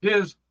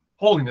his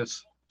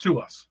holiness to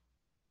us.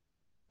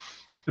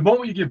 The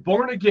moment you get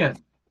born again,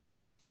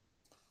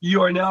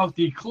 you are now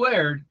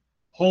declared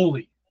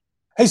holy.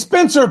 Hey,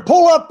 Spencer,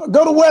 go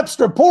to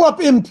Webster, pull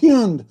up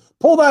impugned.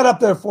 Pull that up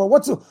there for.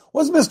 What's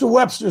Mr.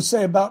 Webster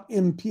say about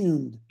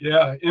impugned?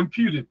 Yeah,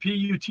 imputed,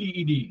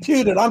 P-U-T-E-D.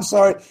 Imputed, I'm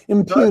sorry,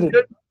 imputed.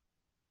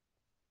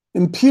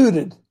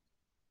 Imputed.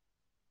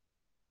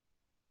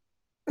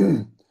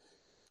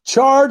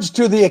 Charged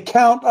to the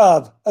account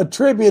of,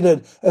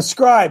 attributed,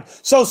 ascribed.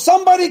 So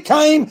somebody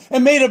came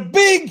and made a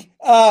big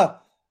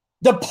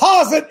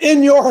deposit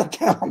in your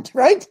account,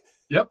 right?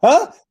 Yep.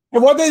 Huh?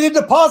 And what did they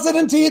deposit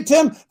into you,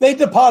 Tim? They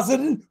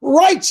deposited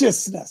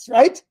righteousness,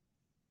 right?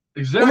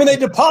 Exactly. And when they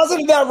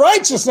deposited that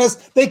righteousness,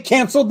 they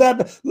canceled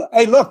that.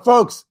 Hey, look,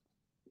 folks,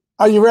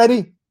 are you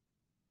ready?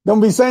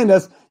 Don't be saying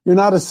this. You're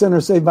not a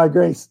sinner saved by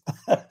grace.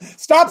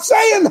 Stop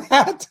saying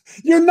that.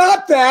 You're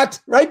not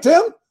that, right,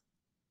 Tim?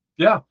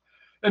 Yeah.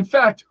 In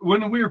fact,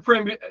 when we were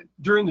praying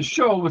during the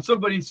show, when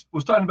somebody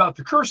was talking about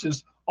the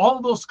curses, all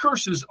of those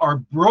curses are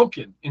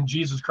broken in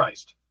Jesus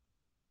Christ.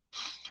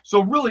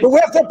 So really, but we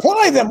have to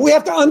apply them. We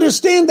have to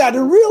understand that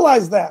and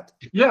realize that.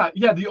 Yeah.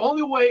 The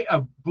only way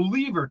a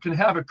believer can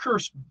have a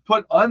curse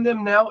put on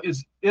them now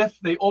is if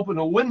they open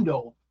a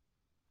window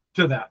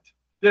to that.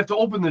 They have to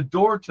open the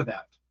door to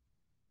that.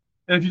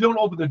 And if you don't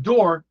open the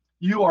door,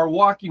 you are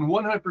walking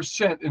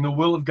 100% in the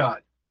will of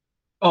God.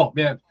 Oh,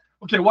 man.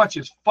 Okay, watch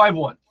this.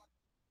 5:1.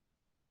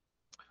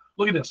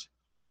 Look at this.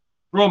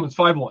 Romans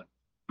 5:1.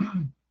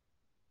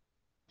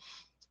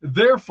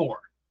 Therefore.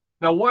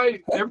 Now, why?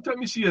 Every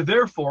time you see a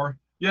therefore,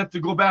 you have to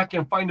go back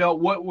and find out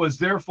what was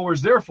therefore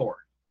is therefore.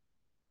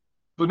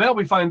 So now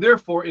we find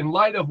therefore, in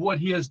light of what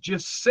he has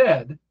just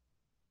said,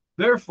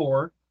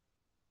 therefore,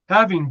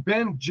 having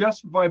been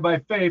justified by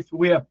faith,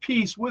 we have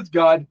peace with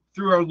God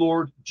through our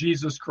Lord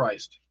Jesus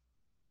Christ.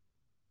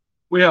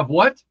 We have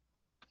what?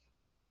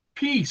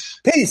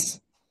 Peace. Peace.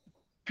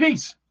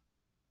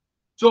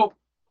 So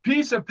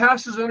peace that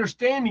passes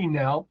understanding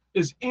now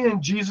is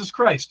in Jesus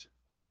Christ.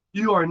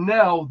 You are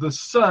now the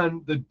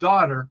son, the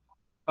daughter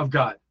of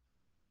God.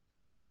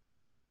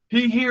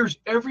 He hears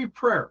every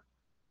prayer.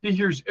 He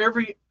hears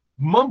every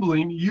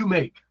mumbling you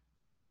make.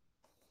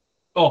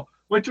 Oh,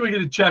 wait till we get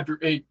to chapter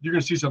 8. You're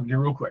going to see something here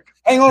real quick.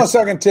 Hang on a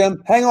second,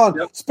 Tim. Hang on.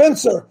 Yep.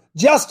 Spencer,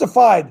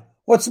 justified.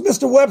 What's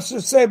Mr.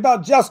 Webster say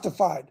about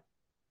justified?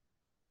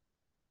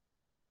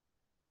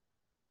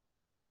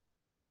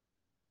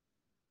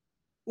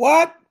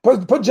 What?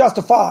 Put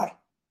justify.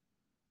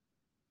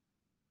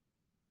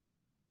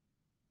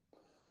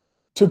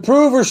 To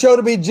prove or show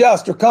to be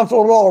just or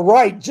comfortable at all,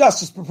 right,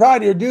 justice,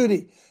 propriety, or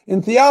duty.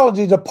 In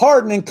theology, to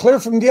pardon and clear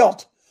from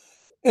guilt.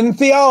 In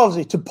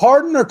theology, to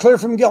pardon or clear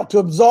from guilt, to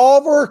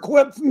absolve or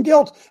acquit from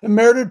guilt and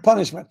merited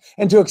punishment,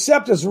 and to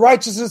accept as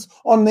righteousness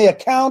on the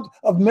account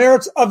of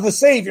merits of the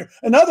Savior.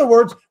 In other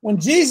words, when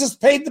Jesus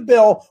paid the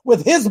bill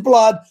with his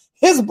blood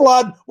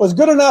was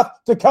good enough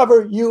to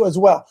cover you as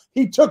well.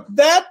 He took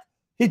that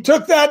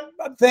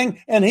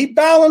thing and he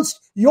balanced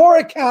your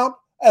account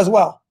as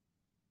well.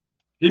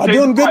 Am I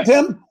doing good,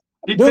 Tim?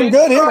 Doing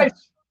good here?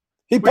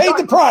 He paid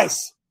the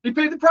price. He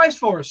paid the price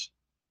for us.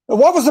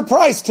 What was the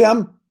price,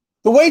 Tim?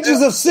 The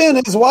wages of sin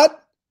is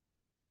what?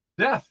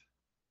 Death.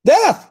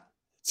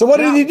 So what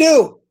did he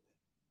do?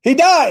 He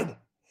died.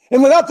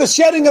 And without the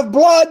shedding of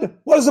blood,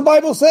 what does the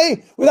Bible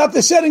say? Without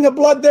the shedding of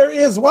blood, there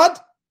is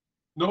what?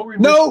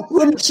 No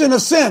remission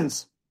of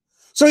sins.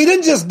 So he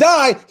didn't just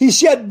die, he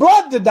shed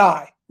blood to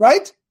die,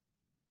 right?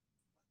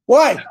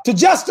 Why? Yeah. To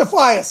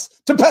justify us,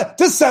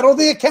 to settle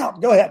the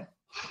account. Go ahead.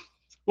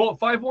 Well,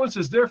 5:1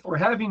 says, therefore,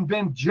 having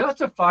been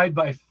justified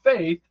by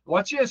faith,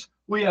 watch this,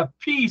 we have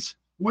peace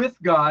with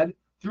God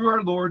through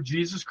our Lord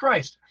Jesus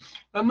Christ.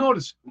 Now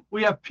notice,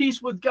 we have peace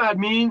with God,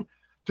 meaning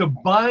to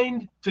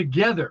bind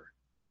together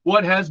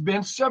what has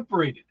been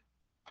separated.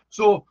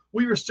 So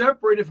we were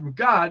separated from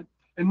God,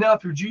 and now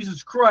through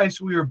Jesus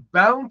Christ, we are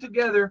bound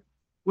together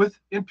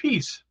in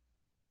peace.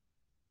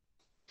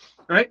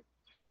 Right?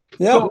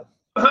 Yeah. So,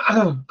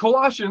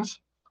 Colossians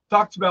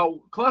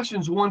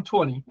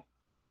 1:20,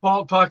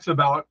 Paul talks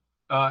about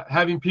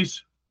having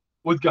peace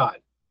with God.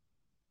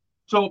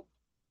 So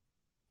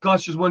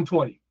Colossians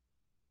 1:20.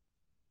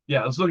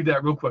 Yeah, let's look at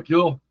that real quick.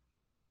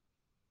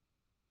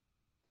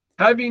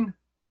 Having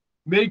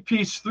made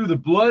peace through the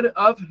blood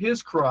of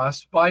his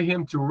cross, by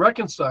him to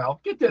reconcile,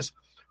 get this,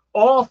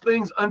 all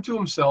things unto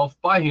himself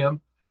by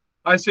him.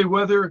 I say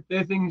whether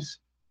they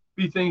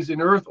be things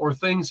in earth or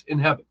things in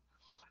heaven.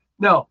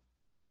 Now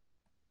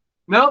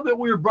that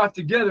we are brought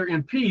together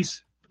in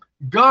peace,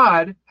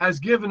 God has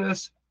given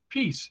us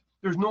peace.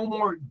 There's no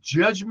more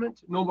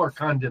judgment, no more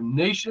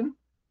condemnation.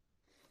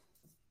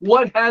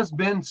 What has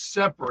been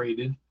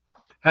separated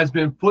has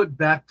been put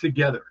back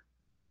together.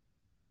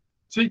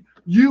 See,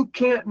 you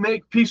can't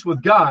make peace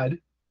with God,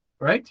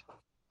 right?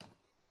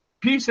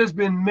 Peace has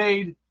been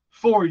made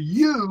for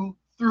you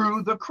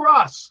through the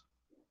cross.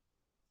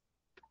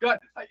 God,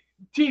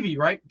 TV,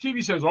 right?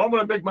 TV says, I'm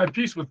going to make my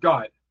peace with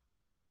God.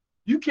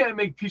 You can't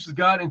make peace with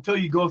God until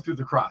you go through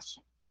the cross.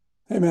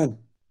 Amen.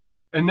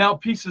 And now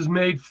peace is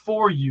made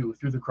for you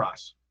through the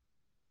cross.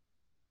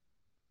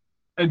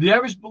 And the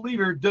average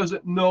believer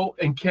doesn't know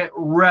and can't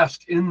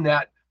rest in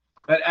that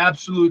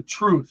absolute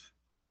truth.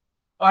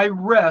 I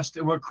rest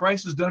in what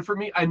Christ has done for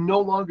me. I no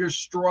longer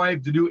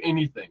strive to do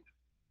anything.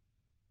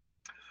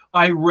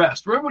 I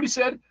rest. Remember what he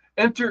said?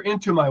 Enter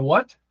into my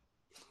what?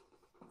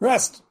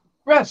 Rest.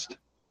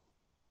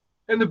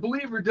 And the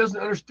believer doesn't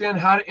understand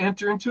how to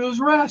enter into his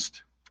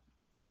rest.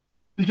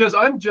 Because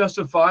I'm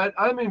justified.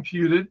 I'm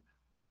imputed.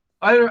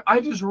 I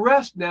just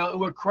rest now in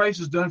what Christ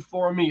has done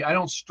for me. I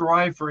don't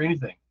strive for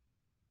anything.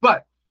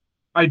 But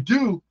I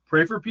do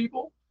pray for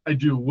people. I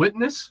do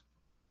witness.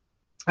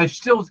 I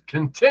still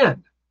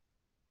contend.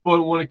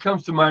 But when it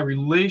comes to my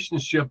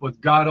relationship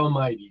with God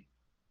Almighty,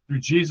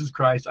 through Jesus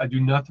Christ, I do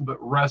nothing but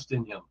rest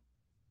in him.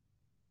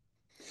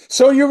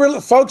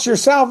 So, folks, your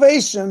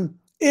salvation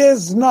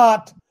is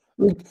not,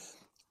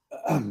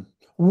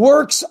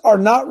 works are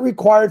not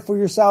required for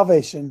your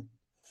salvation,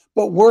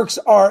 but works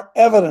are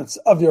evidence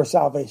of your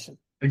salvation.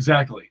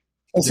 Exactly.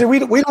 And see, we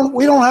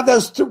don't have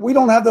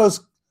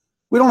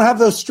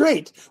those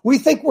straight. We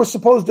think we're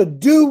supposed to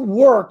do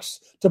works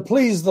to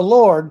please the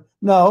Lord.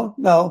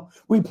 No.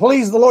 We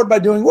please the Lord by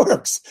doing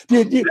works.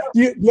 You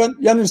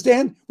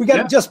understand? We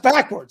got it just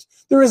backwards.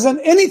 There isn't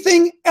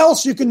anything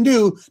else you can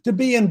do to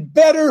be in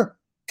better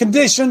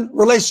condition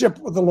relationship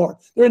with the Lord.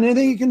 There isn't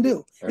anything you can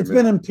do. Amen. It's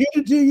been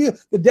imputed to you.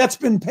 The debt's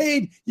been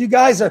paid. You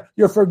guys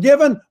you're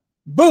forgiven.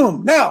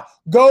 Boom. Now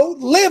go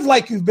live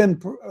like you've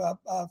been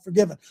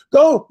forgiven.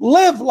 Go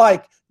live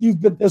like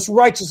this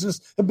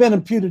righteousness have been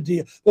imputed to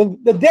you.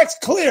 The debt's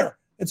clear.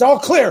 It's all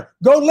clear.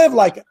 Go live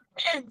like it.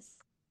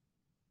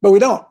 But we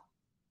don't.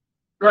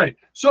 Right.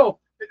 So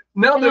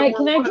now can I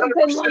jump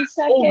in 1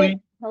 second? Holy,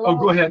 oh,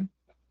 go ahead.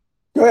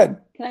 Go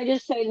ahead. Can I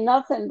just say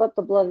nothing but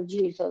the blood of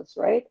Jesus,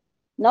 right?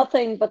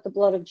 Nothing but the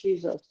blood of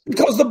Jesus.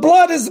 Because the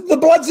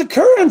blood's a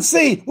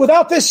currency.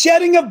 Without the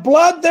shedding of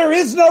blood, there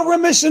is no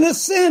remission of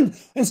sin.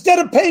 Instead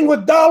of paying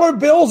with dollar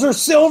bills or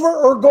silver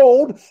or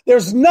gold,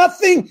 there's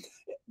nothing.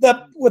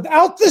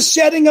 without the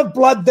shedding of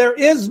blood, there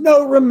is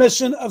no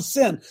remission of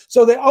sin.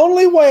 So the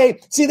only way,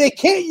 they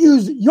can't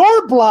use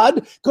your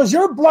blood because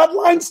your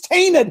bloodline's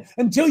tainted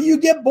until you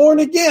get born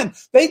again.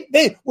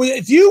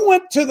 If you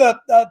went to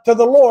the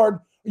Lord,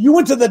 you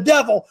went to the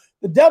devil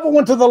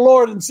went to the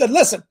Lord and said,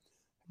 listen,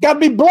 got to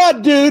be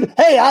blood, dude.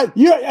 Hey,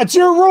 it's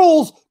your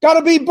rules. Got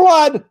to be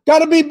blood. Got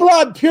to be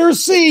blood. Pure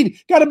seed.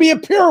 Got to be a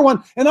pure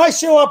one. And I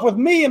show up with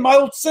me in my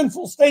old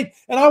sinful state,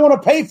 and I want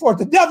to pay for it.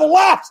 The devil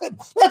laughs.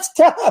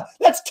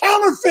 That's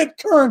counterfeit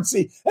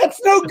currency. That's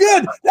no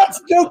good.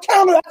 That's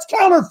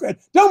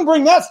counterfeit. Don't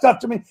bring that stuff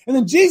to me. And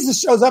then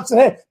Jesus shows up and says,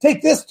 hey,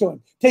 take this to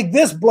him. Take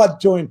this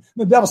blood to him. And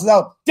the devil says,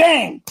 oh,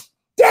 dang.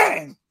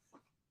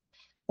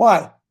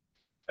 Why?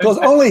 Because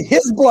only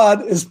his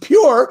blood is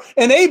pure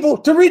and able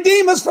to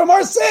redeem us from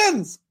our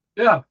sins.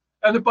 Yeah.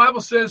 And the Bible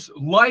says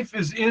life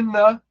is in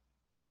the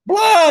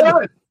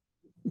blood.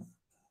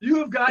 You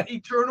have got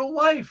eternal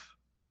life.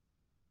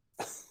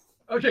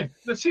 Okay,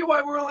 let's see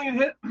why we're only going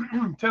to hit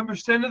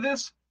 10% of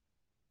this.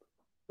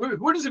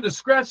 We're just going to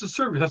scratch the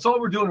surface. That's all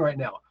we're doing right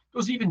now. It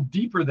goes even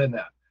deeper than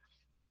that.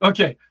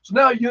 Okay, so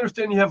now you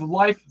understand you have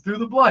life through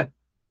the blood.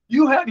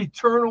 You have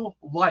eternal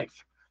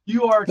life.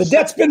 The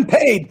debt's been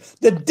paid.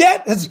 The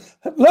debt has,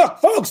 look,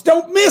 folks,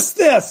 don't miss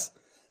this.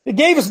 It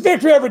gave us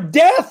victory over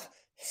death,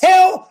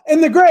 hell,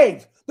 and the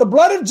grave. The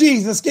blood of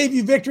Jesus gave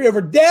you victory over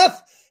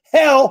death,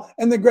 hell,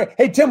 and the grave.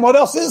 Hey, Tim, what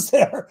else is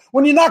there?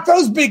 When you knock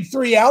those big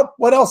three out,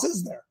 what else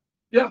is there?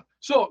 Yeah.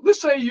 So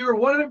let's say you're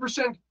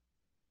 100%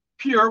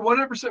 pure,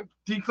 100%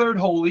 declared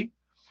holy.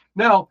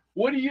 Now,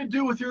 what do you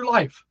do with your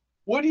life?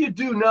 What do you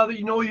do now that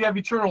you know you have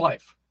eternal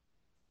life?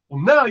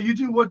 Well, now you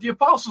do what the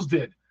apostles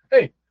did.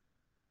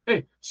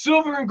 Hey,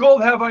 silver and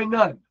gold have I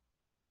none,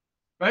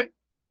 right?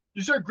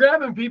 You start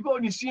grabbing people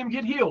and you see them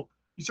get healed.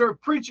 You start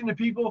preaching to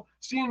people,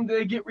 seeing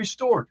they get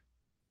restored.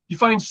 You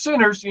find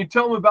sinners and you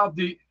tell them about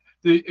the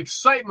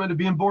excitement of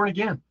being born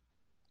again.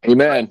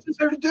 Amen. What is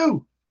there to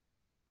do?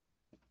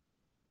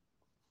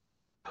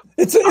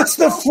 It's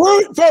the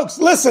fruit, folks.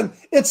 Listen,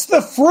 it's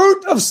the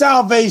fruit of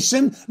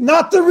salvation,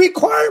 not the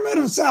requirement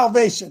of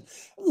salvation.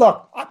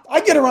 Look,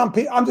 I get around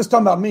people. I'm just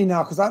talking about me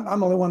now because I'm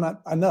the only one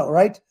I know,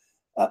 right?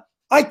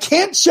 I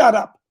can't shut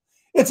up.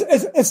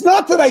 It's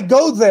not that I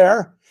go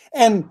there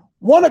and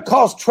want to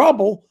cause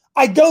trouble.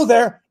 I go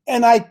there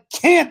and I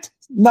can't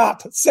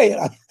not say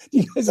it.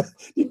 Do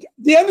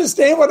you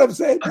understand what I'm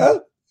saying?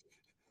 Huh?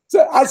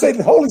 So I say,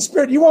 the Holy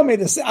Spirit, you want me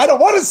to say? I don't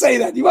want to say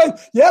that.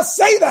 Yes,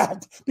 say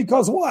that.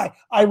 Because why?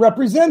 I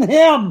represent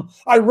him.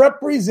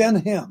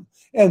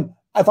 And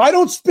if I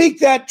don't speak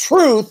that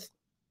truth,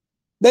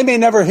 they may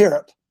never hear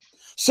it.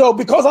 So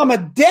because I'm a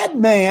dead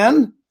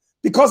man,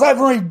 because I've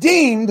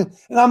redeemed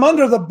and I'm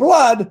under the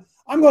blood,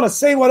 I'm going to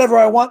say whatever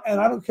I want, and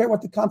I don't care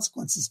what the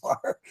consequences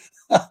are.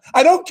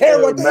 I don't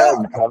care what they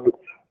are.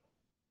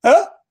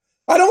 Huh?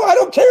 I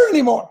don't care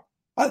anymore.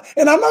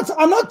 And I'm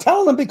not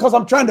telling them because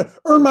I'm trying to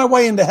earn my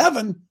way into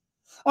heaven.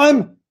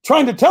 I'm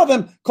trying to tell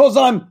them because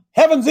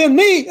heaven's in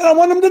me, and I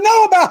want them to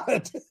know about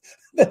it.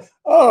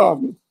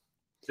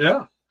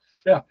 Yeah.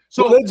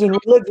 So religion.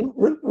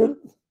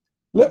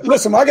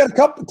 Listen, I got a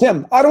couple.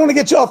 Tim, I don't want to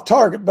get you off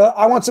target, but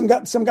I want some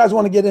guys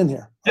want to get in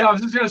here. Yeah, I was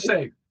just going to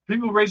say,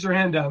 people raise their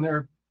hand down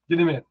there. Get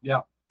him in.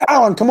 Yeah.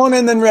 Alan, come on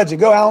in, then Reggie.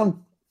 Go,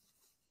 Alan.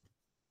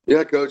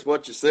 Yeah, Coach,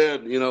 what you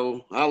said,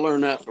 I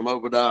learned that from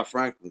Obadiah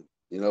Franklin.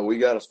 We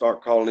got to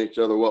start calling each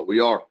other what we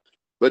are.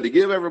 But to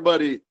give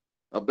everybody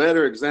a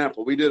better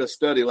example, we did a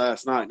study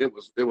last night. And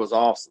it was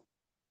awesome.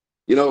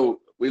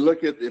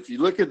 If you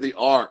look at the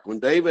ark, when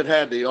David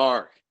had the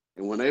ark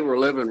and when they were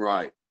living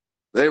right,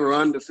 they were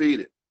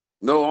undefeated.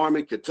 No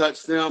army could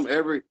touch them.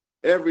 Every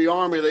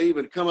army they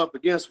even come up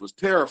against was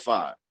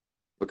terrified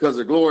because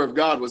the glory of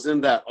God was in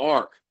that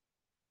ark.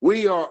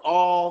 We are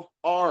all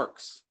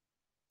arks.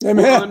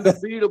 Amen. We're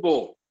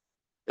undefeatable.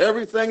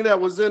 Everything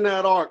that was in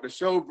that ark, the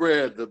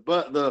showbread,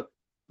 the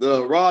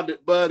rod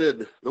that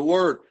budded, the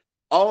word,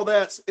 all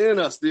that's in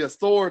us, the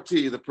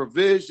authority, the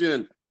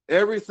provision,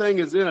 everything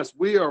is in us.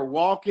 We are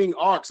walking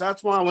arks.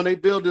 That's why when they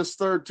build this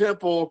third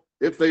temple,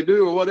 if they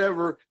do or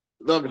whatever,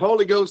 the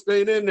Holy Ghost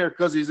ain't in there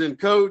because he's in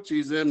Coach,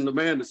 he's in the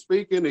man that's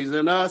speaking, he's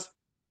in us.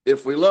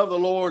 If we love the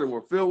Lord and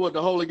we're filled with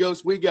the Holy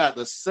Ghost, we got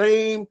the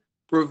same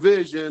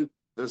provision,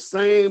 the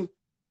same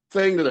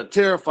thing that'll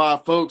terrify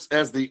folks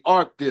as the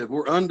ark did.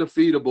 We're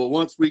undefeatable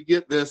once we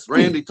get this.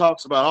 Randy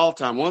talks about all the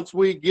time. Once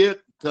we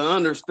get to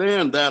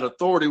understand that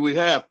authority we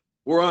have,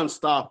 we're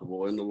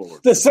unstoppable in the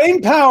Lord. The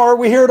same power,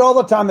 we hear it all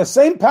the time, the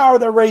same power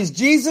that raised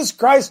Jesus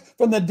Christ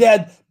from the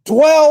dead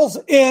dwells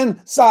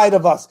inside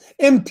of us,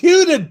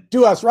 imputed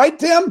to us, right,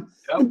 Tim?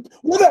 Yep.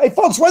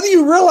 Folks, whether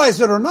you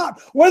realize it or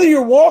not, whether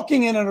you're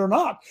walking in it or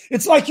not,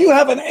 it's like you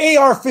have an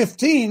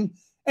AR-15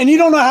 and you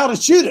don't know how to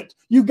shoot it.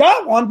 You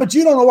got one, but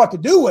you don't know what to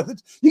do with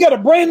it. You got a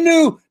brand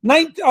new,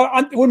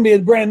 it wouldn't be a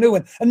brand new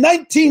one, a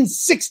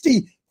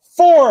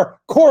 1964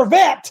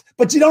 Corvette,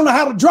 but you don't know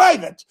how to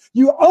drive it.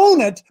 You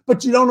own it,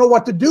 but you don't know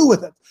what to do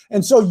with it.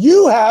 And so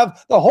you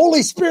have the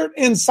Holy Spirit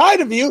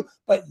inside of you,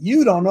 but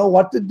you don't know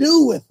what to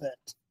do with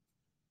it.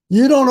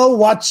 You don't know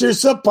what you're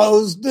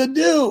supposed to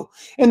do.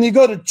 And you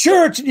go to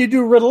church and you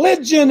do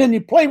religion and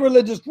you play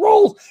religious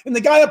roles. And the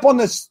guy up on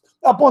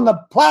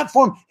the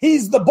platform,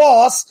 he's the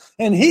boss.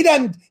 And he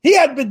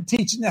hadn't been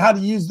teaching you how to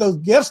use those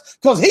gifts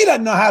because he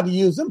doesn't know how to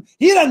use them.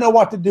 He doesn't know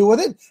what to do with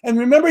it. And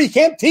remember, you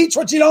can't teach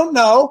what you don't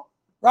know,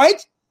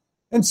 right?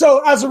 And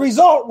so as a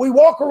result, we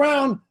walk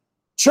around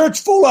church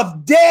full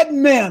of dead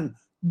men,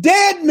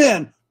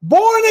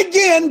 born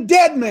again,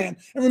 dead men.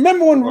 And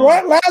remember when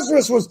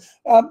Lazarus was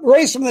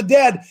raised from the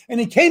dead and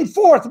he came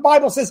forth, the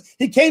Bible says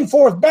he came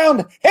forth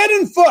bound head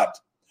and foot,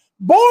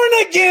 born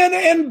again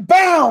and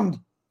bound,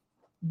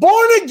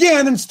 born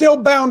again and still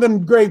bound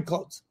in grave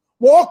clothes,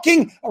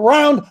 walking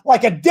around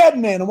like a dead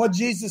man. And what did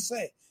Jesus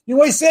say? You know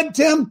what he said,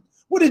 Tim?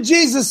 What did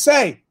Jesus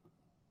say?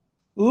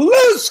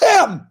 Loose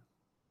him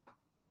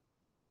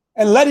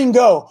and let him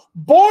go.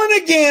 Born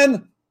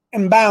again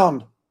and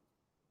bound.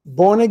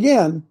 Born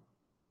again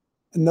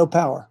and no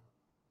power.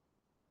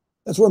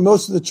 That's where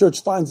most of the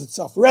church finds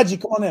itself. Reggie,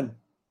 come on in.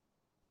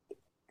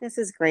 This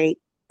is great.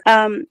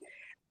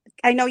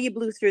 I know you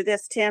blew through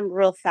this, Tim,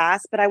 real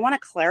fast, but I want to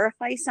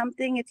clarify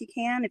something if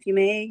you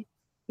may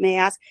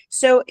ask.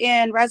 So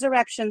in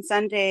Resurrection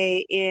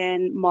Sunday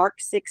in Mark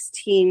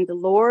 16, the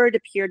Lord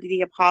appeared to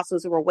the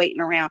apostles who were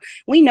waiting around.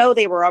 We know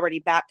they were already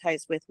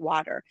baptized with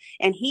water.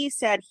 And he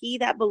said, he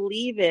that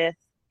believeth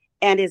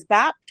and is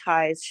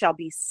baptized shall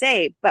be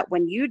saved. But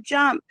when you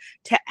jump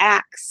to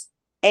Acts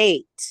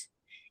 8,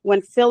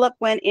 when Philip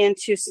went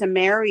into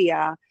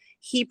Samaria,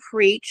 he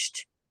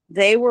preached,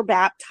 they were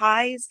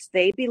baptized,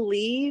 they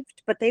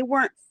believed, but they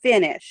weren't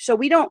finished. So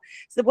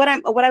what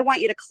I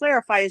want you to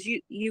clarify is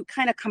you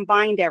kind of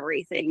combined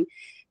everything.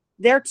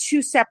 They're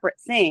two separate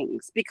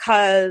things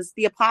because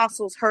the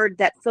apostles heard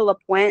that Philip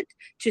went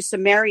to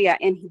Samaria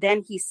and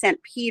then he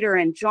sent Peter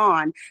and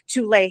John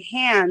to lay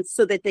hands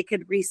so that they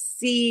could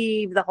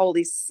receive the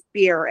Holy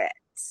Spirit.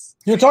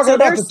 You're talking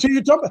about the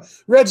two.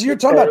 Reggie, you're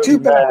talking about two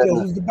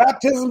baptisms: the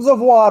baptisms of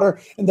water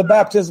and the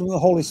baptism of the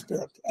Holy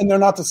Spirit, and they're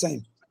not the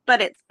same.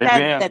 But it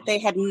said that they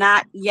had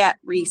not yet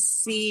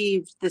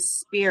received the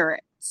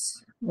Spirit.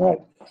 Right.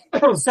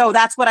 So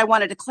that's what I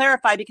wanted to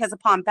clarify, because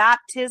upon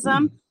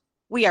baptism,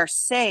 we are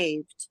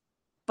saved,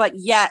 but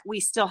yet we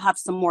still have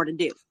some more to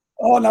do.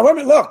 Oh, now wait a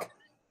minute. Look,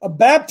 a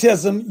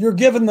baptism, you're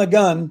given the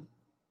gun,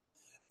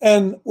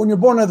 and when you're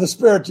born of the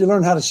Spirit, you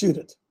learn how to shoot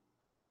it.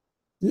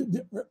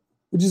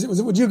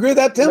 Would you agree with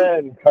that, Tim?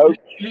 Man, Coach.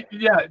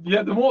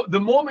 Yeah. The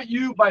moment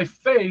you, by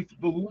faith,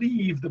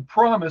 believe the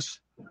promise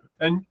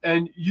and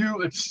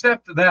you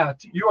accept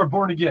that, you are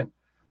born again.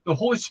 The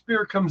Holy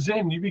Spirit comes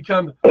in, you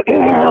become,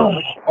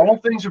 all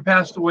things are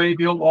passed away,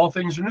 behold, all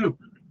things are new.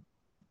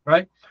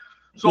 Right?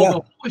 So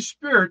the Holy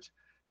Spirit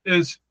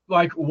is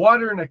like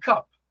water in a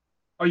cup.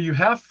 Are you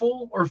half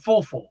full or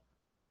full?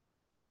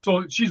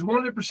 So she's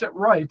 100%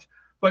 right,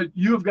 but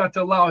you have got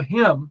to allow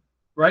him,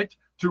 right,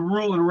 to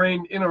rule and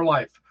reign in our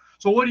life.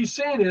 So what he's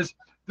saying is,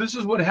 this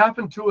is what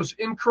happened to us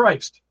in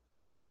Christ.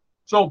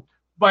 So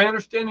by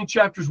understanding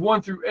chapters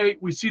 1 through 8,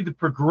 we see the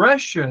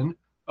progression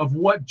of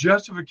what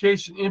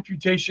justification,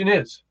 imputation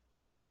is.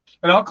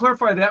 And I'll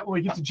clarify that when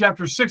we get to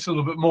chapter 6 a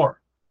little bit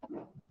more.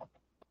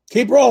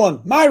 Keep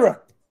rolling. Myra,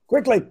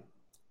 quickly.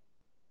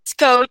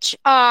 Coach,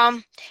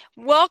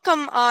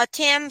 welcome,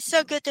 Tim.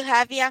 So good to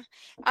have you.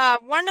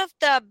 One of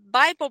the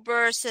Bible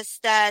verses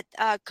that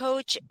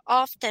Coach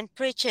often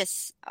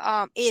preaches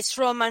is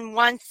Romans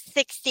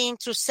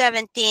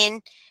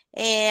 1:16-17,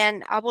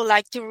 and I would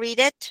like to read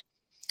it.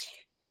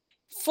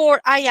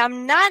 For I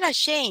am not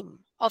ashamed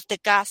of the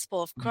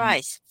gospel of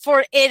Christ,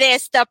 for it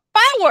is the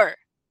power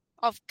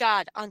of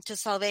God unto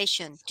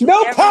salvation.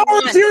 No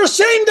power if you're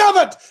ashamed of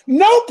it.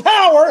 No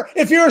power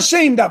if you're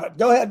ashamed of it.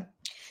 Go ahead.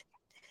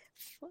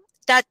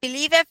 That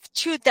believeth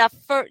to the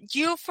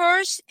Jew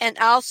first, and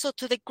also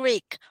to the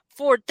Greek.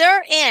 For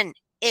therein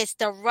is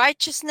the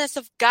righteousness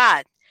of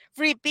God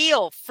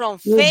revealed from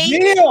faith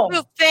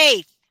to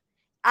faith.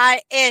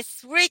 It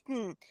is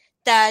written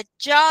that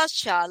just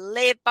shall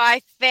live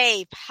by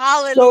faith.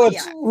 Hallelujah.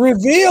 So it's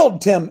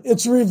revealed, Tim.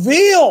 It's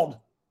revealed.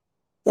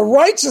 The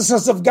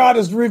righteousness of God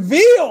is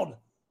revealed.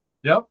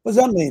 Yep. What does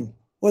that mean?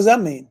 What does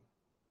that mean?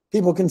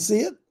 People can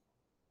see it?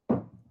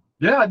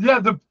 Yeah.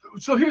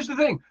 So here's the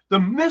thing.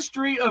 The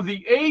mystery of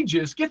the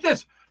ages, get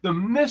this, the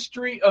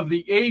mystery of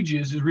the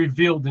ages is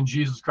revealed in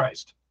Jesus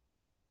Christ.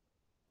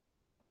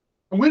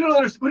 And we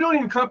don't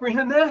even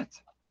comprehend that.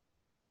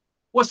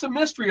 What's the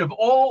mystery of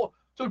all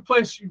took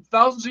place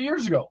thousands of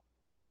years ago?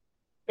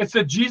 It's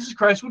that Jesus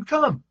Christ would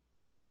come.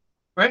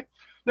 Right?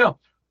 Now,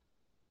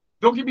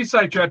 don't get me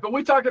sidetracked, but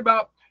we talk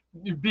about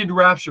being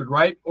raptured,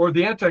 right? Or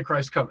the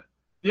Antichrist coming.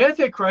 The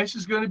Antichrist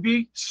is going to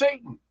be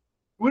Satan.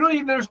 We don't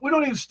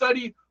even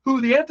study who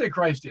the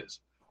Antichrist is.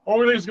 Oh,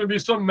 we think it's going to be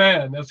some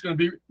man that's going to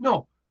be.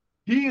 No,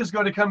 he is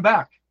going to come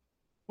back.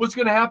 What's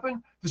going to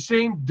happen? The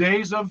same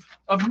days of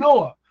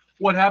Noah.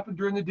 What happened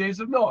during the days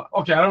of Noah?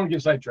 Okay, I don't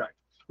get sidetracked.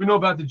 We know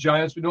about the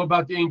giants. We know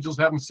about the angels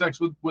having sex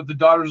with the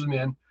daughters of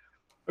men.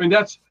 I mean,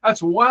 that's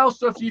wild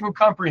stuff to even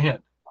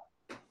comprehend.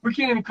 We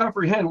can't even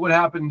comprehend what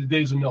happened in the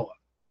days of Noah.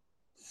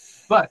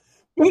 But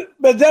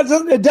But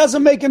it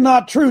doesn't make it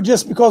not true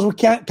just because we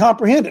can't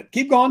comprehend it.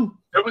 Keep going.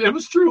 It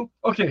was true.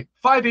 Okay,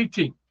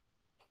 5:18 it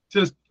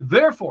says,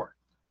 therefore.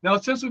 Now,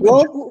 since we've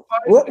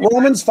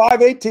Romans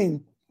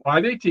 5:18.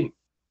 5:18.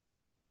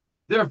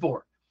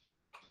 Therefore,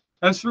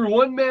 as through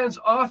one man's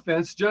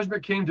offense,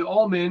 judgment came to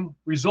all men,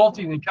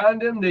 resulting in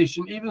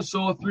condemnation, even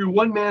so, through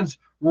one man's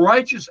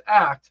righteous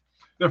act,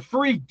 the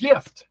free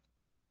gift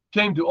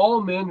came to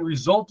all men,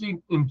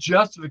 resulting in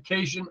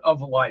justification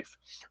of life.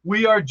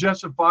 We are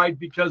justified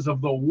because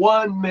of the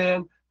one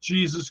man,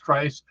 Jesus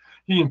Christ.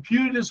 He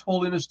imputed his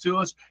holiness to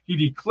us. He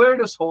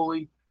declared us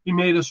holy. He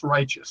made us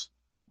righteous.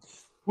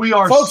 We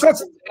are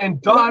sons and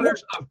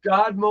daughters of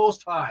God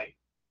Most High.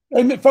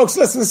 And folks,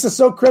 listen, this is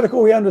so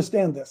critical we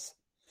understand this.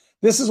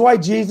 This is why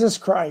Jesus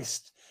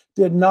Christ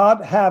did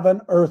not have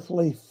an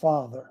earthly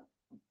father.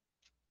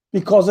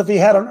 Because if he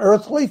had an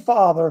earthly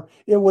father,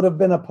 it would have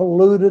been a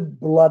polluted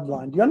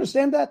bloodline. Do you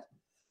understand that?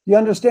 Do you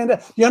understand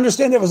that? Do you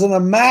understand it was an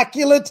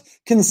immaculate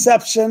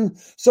conception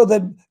so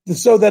that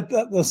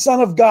the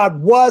Son of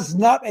God was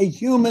not a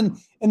human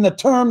in the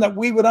term that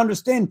we would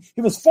understand.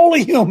 He was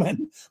fully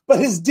human, but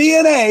his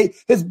DNA,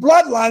 his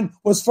bloodline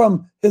was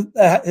from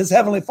his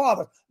heavenly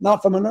father,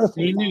 not from an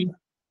earthly father.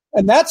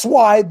 And that's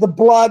why the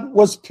blood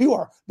was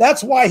pure.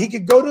 That's why he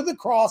could go to the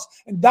cross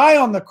and die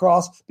on the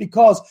cross,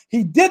 because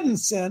he didn't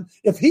sin.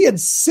 If he had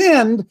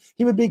sinned,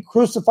 he would be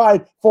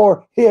crucified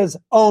for his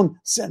own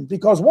sin.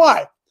 Because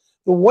why?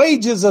 The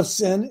wages of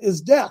sin is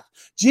death.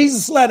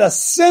 Jesus led a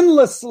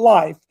sinless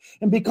life.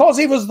 And because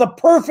he was the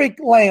perfect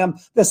lamb,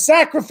 the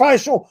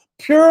sacrificial,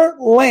 pure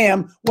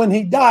lamb, when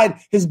he died,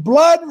 his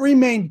blood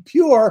remained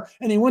pure.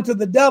 And he went to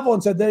the devil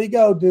and said, there you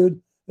go, dude.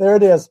 There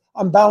it is.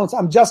 I'm balanced.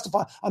 I'm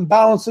justified. I'm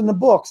balanced in the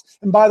books.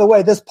 And by the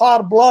way, this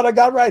pot of blood I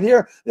got right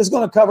here is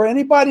going to cover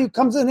anybody who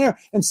comes in here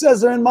and says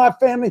they're in my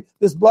family.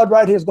 This blood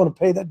right here is going to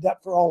pay that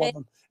debt for all of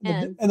them.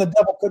 And the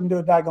devil couldn't do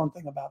a daggone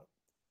thing about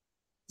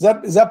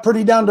it. Is that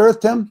pretty down to earth,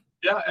 Tim?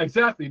 Yeah,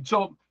 exactly.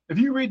 So if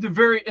you read the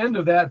very end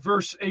of that,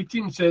 verse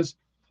 18 says,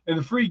 and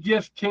the free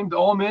gift came to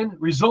all men,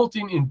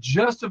 resulting in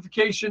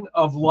justification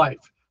of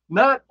life.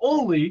 Not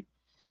only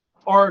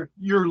are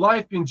your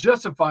life being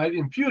justified,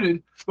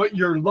 imputed, but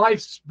your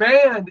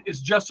lifespan is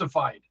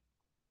justified,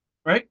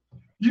 right?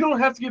 You don't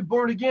have to get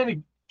born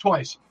again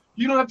twice.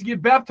 You don't have to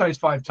get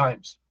baptized 5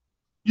 times.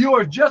 You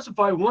are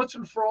justified once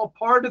and for all,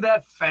 part of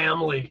that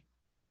family.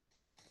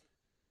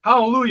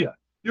 Hallelujah.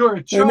 You're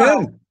a child.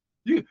 Amen.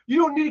 You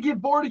don't need to get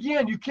born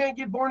again. You can't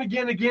get born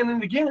again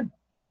and again.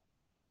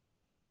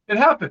 It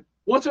happened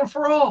once and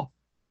for all.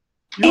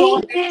 You're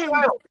a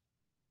child.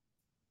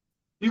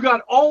 You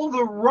got all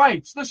the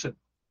rights. Listen.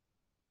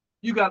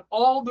 You got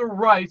all the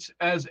rights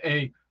as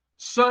a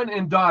son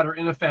and daughter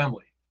in a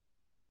family.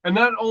 And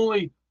not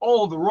only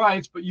all the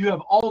rights, but you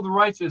have all the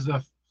rights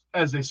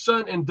as a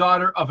son and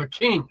daughter of a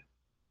king.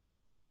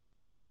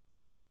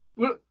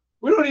 We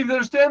don't even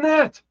understand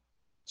that.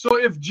 So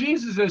if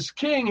Jesus is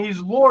king, he's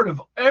Lord of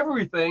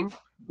everything.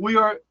 We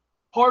are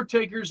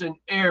partakers and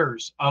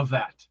heirs of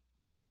that.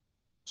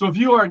 So if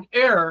you are an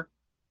heir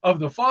of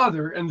the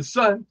Father and the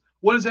Son,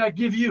 what does that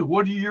give you?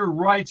 What are your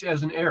rights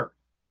as an heir?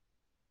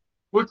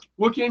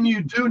 What can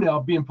you do now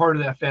being part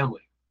of that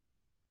family?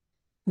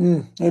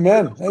 Amen.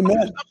 Amen. There's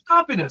no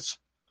stopping us.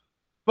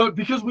 But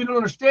because we don't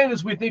understand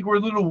this, we think we're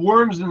little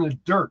worms in the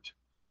dirt.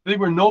 I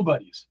think we're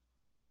nobodies.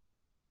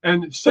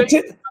 And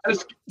Satan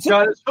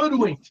got us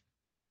hoodwinked.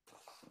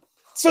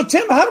 So,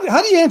 Tim, how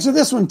do you answer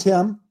this one,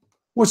 Tim?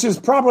 Which is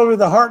probably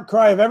the heart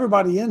cry of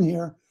everybody in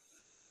here.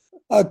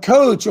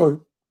 Coach or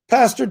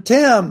Pastor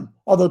Tim,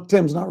 although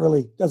Tim's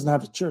doesn't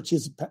have a church.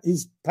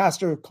 He's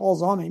pastor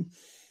calls on him.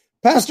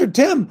 Pastor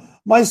Tim,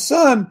 my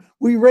son,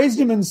 we raised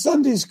him in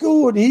Sunday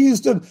school, and he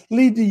used to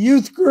lead the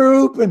youth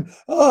group, and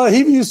he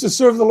used to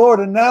serve the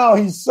Lord, and now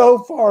he's so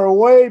far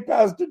away,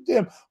 Pastor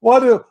Tim. How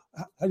do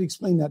you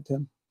explain that,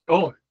 Tim?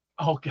 Oh,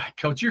 God,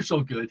 Coach, you're so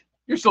good.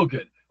 You're so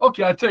good.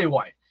 Okay, I'll tell you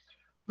why.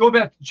 Go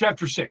back to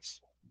chapter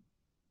 6.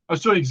 I'll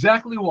show you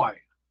exactly why.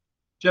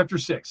 Chapter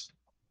 6.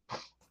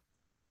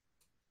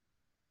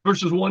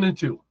 Verses 1 and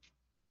 2.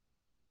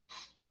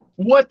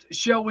 What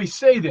shall we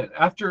say then,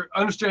 after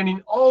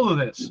understanding all of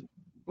this?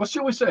 What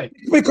shall we say?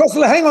 Because,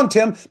 hang on,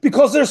 Tim,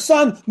 because their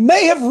son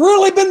may have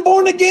really been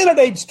born again at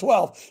age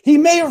 12. He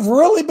may have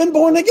really been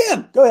born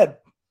again. Go ahead.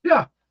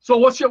 Yeah. So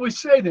what shall we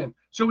say then?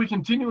 Shall we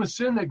continue in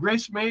sin that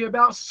grace may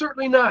abound?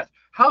 Certainly not.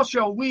 How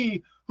shall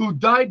we who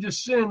died to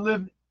sin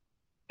live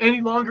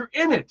any longer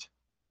in it?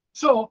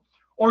 So,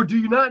 or do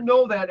you not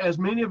know that as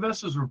many of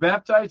us as were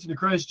baptized into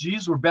Christ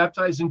Jesus were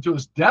baptized into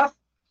his death?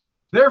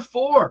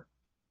 Therefore,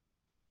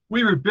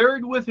 we were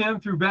buried with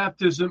him through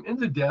baptism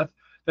into death,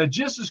 that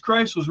just as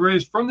Christ was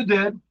raised from the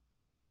dead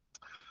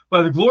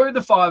by the glory of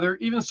the Father,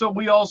 even so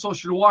we also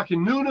should walk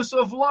in newness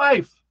of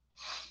life.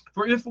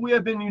 For if we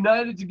have been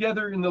united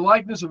together in the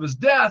likeness of his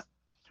death,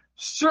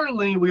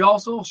 certainly we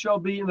also shall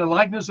be in the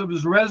likeness of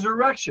his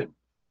resurrection.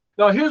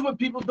 Now, here's what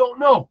people don't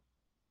know.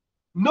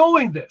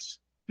 Knowing this,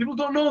 people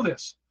don't know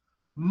this.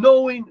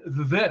 Knowing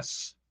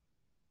this,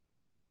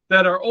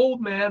 that our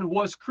old man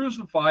was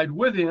crucified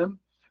with him,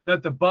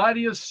 that the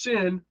body of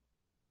sin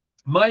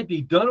might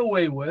be done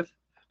away with,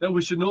 that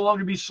we should no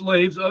longer be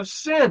slaves of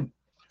sin.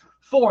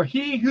 For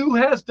he who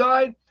has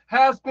died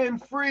has been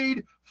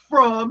freed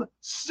from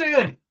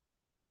sin.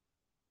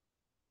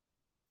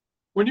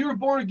 When you were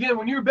born again,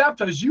 when you were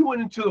baptized, you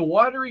went into the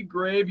watery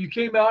grave. You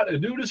came out a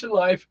newness in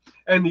life,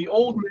 and the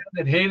old man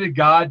that hated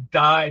God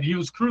died. He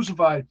was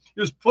crucified.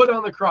 He was put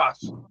on the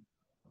cross.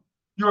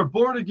 You were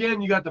born again.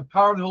 You got the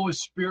power of the Holy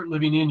Spirit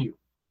living in you.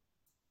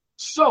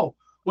 So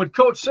what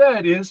Coach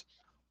said is,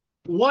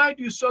 why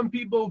do some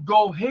people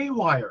go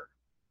haywire?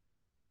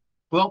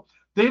 Well,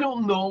 they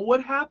don't know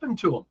what happened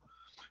to them.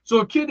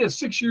 So a kid that's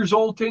 6 years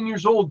old, 10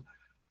 years old,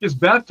 gets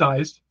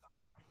baptized,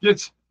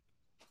 gets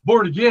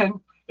born again.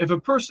 If a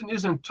person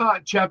isn't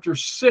taught chapter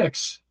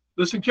 6,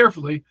 listen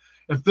carefully,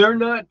 if they're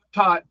not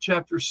taught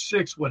chapter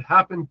 6, what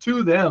happened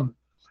to them,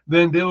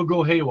 then they'll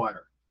go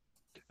haywire.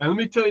 And let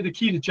me tell you the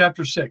key to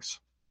chapter 6.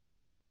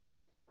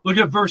 Look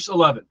at verse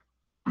 11.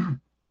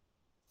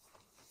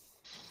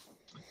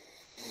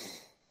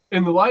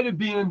 In the light of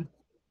being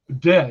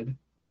dead,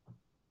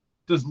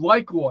 does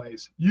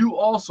likewise you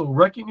also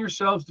reckon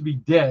yourselves to be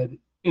dead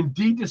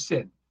indeed to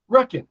sin.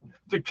 Reckon,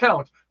 to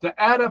count,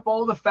 to add up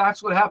all the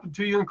facts what happened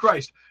to you in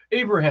Christ.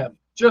 Abraham,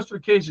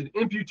 justification,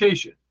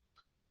 imputation,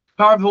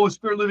 power of the Holy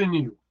Spirit living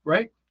in you,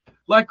 right?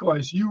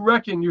 Likewise, you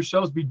reckon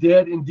yourselves be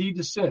dead indeed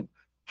to sin.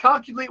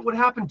 Calculate what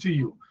happened to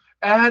you.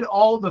 Add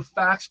all the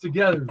facts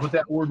together, what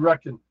that word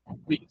reckon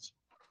means.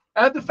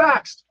 Add the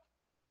facts.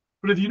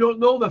 But if you don't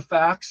know the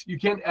facts, you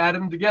can't add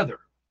them together.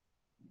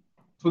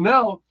 So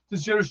now,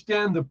 since you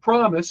understand the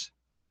promise,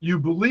 you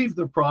believe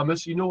the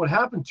promise, you know what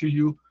happened to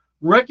you,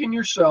 reckon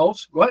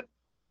yourselves, what?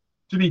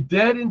 To be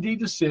dead indeed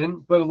to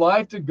sin, but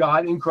alive to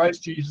God in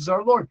Christ Jesus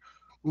our Lord.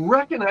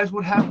 Recognize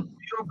what happened to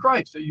you in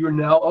Christ, that you are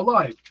now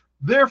alive.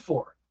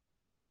 Therefore,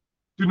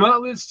 do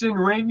not let sin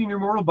reign in your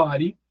mortal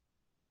body,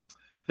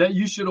 that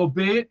you should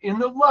obey it in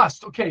the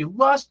lust. Okay,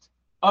 lust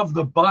of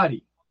the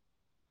body.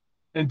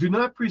 And do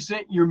not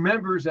present your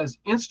members as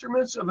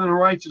instruments of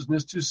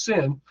unrighteousness to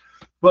sin,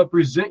 but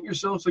present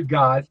yourselves to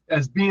God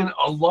as being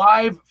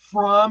alive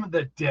from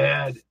the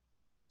dead,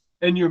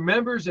 and your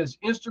members as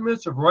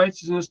instruments of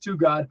righteousness to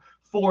God.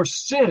 For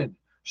sin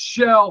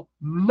shall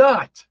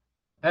not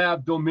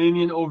have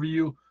dominion over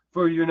you,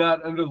 for you're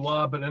not under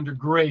law, but under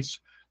grace.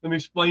 Let me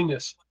explain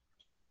this.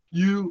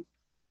 You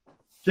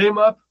came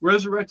up,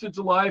 resurrected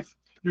to life.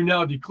 You're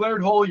now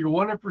declared holy. You're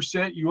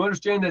 100%. You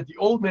understand that the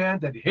old man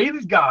that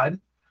hated God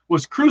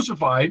was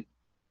crucified.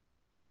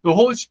 The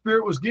Holy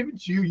Spirit was given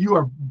to you. You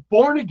are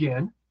born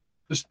again.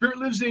 The Spirit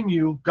lives in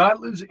you. God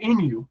lives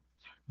in you.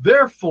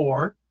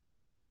 Therefore,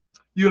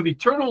 you have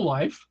eternal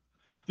life.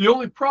 The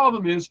only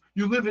problem is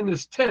you live in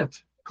this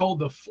tent called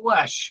the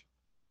flesh.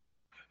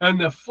 And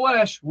the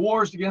flesh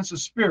wars against the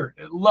Spirit.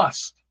 It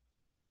lusts.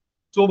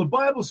 So the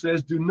Bible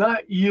says, do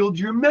not yield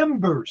your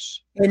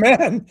members.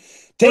 Amen.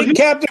 Take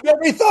captive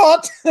every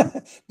thought.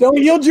 Don't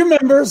yield your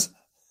members.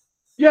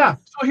 Yeah.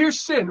 So here's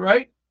sin,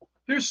 right?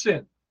 Here's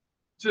sin.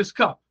 It's this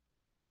cup.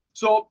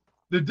 So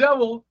the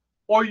devil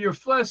or your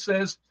flesh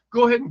says,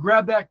 go ahead and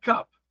grab that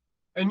cup.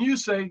 And you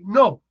say,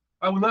 no,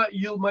 I will not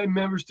yield my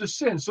members to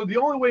sin. So the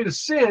only way to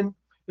sin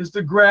is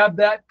to grab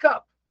that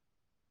cup.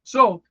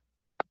 So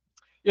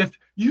if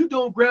you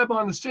don't grab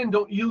on the sin,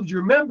 don't yield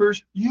your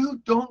members,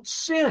 you don't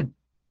sin.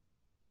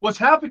 What's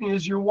happening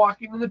is you're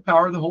walking in the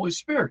power of the Holy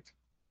Spirit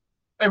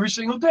every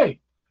single day.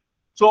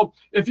 So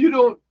if you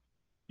don't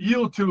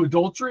yield to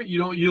adultery, you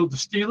don't yield to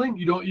stealing,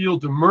 you don't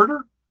yield to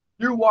murder,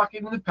 you're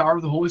walking in the power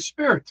of the Holy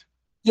Spirit.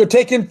 You're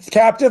taking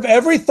captive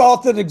every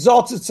thought that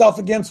exalts itself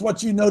against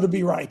what you know to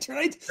be right,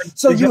 right?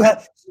 So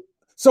exactly.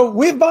 So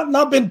we've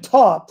not been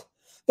taught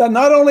that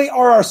not only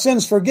are our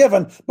sins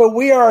forgiven, but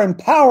we are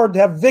empowered to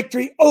have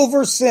victory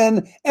over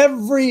sin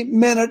every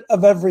minute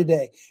of every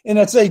day. And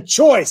it's a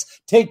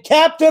choice. Take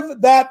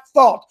captive that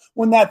thought.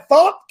 When that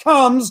thought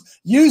comes,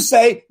 you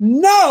say,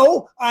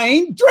 no, I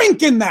ain't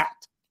drinking that.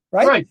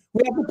 Right?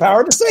 We have the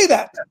power to say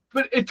that.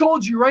 But it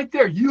told you right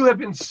there, you have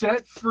been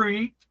set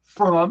free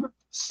from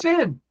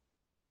sin.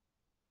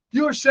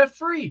 You are set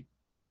free.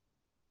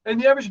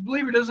 And the average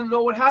believer doesn't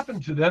know what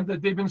happened to them,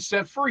 that they've been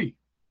set free.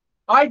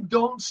 I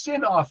don't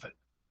sin often.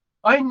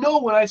 I know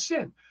when I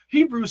sin.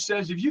 Hebrews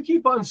says if you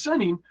keep on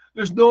sinning,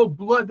 there's no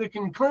blood that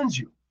can cleanse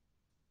you.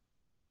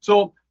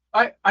 So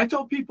I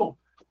tell people,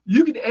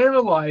 you can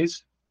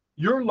analyze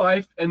your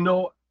life and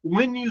know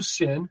when you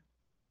sin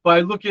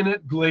by looking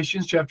at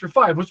Galatians chapter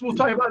 5, which we'll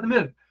talk about in a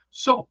minute.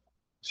 So,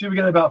 see, we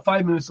got about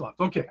 5 minutes left.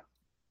 Okay.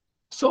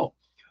 So,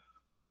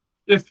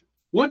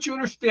 once you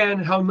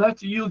understand how not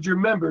to yield your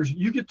members,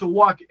 you get to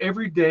walk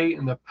every day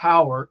in the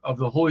power of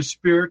the Holy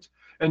Spirit,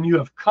 and you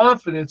have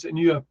confidence and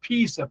you have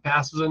peace that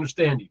passes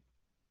understanding.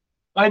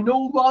 I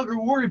no longer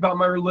worry about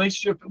my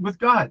relationship with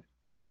God.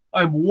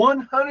 I'm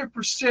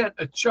 100%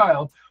 a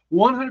child,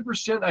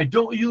 100% I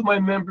don't yield my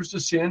members to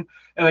sin,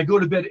 and I go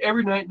to bed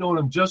every night knowing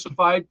I'm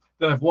justified,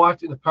 that I've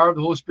walked in the power of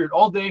the Holy Spirit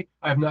all day.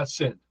 I have not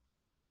sinned.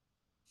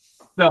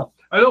 Now,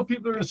 I know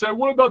people are going to say,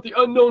 what about the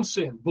unknown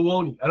sin?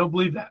 Baloney. I don't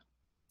believe that.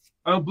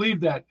 I don't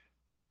believe that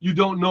you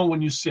don't know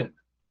when you sin.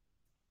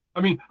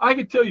 I mean, I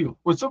can tell you,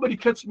 when somebody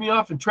cuts me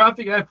off in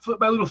traffic and I flip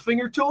my little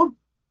finger to them,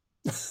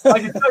 I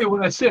can tell you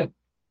when I sin.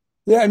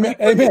 Yeah,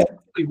 amen.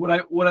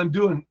 What I'm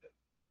doing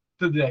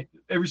today,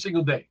 every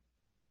single day.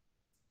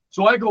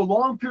 So I go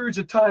long periods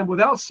of time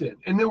without sin.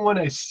 And then when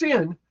I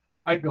sin,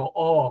 I go,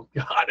 oh,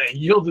 God, I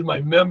yielded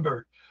my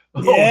member.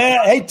 Oh, yeah.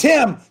 God. Hey,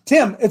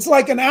 Tim, it's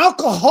like an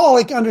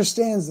alcoholic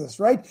understands this,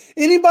 right?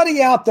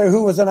 Anybody out there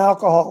who was an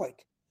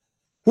alcoholic,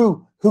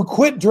 who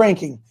quit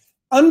drinking,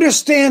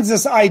 understands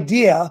this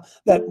idea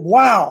that,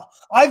 wow,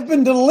 I've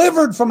been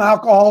delivered from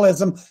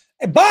alcoholism,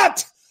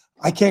 but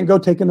I can't go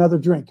take another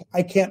drink.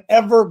 I can't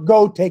ever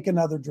go take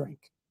another drink.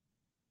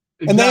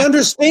 Exactly. And they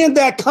understand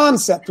that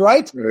concept,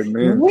 right?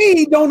 Amen.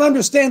 We don't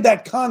understand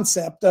that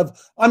concept of,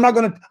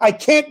 I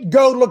can't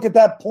go look at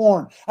that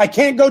porn. I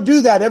can't go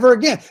do that ever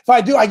again. If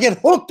I do, I get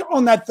hooked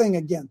on that thing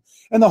again.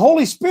 And the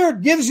Holy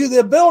Spirit gives you the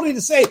ability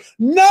to say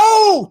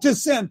no to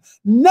sin.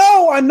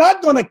 No, I'm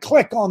not going to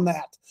click on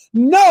that.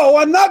 No,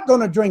 I'm not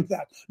going to drink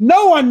that.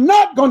 No, I'm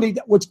not going to eat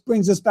that, which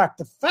brings us back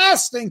to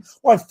fasting.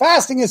 Why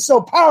fasting is so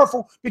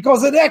powerful,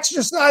 because it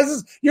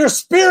exercises your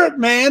spirit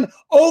man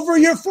over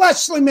your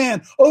fleshly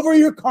man, over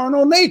your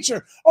carnal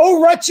nature.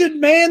 Oh, wretched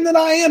man that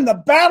I am, the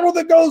battle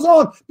that goes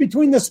on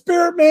between the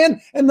spirit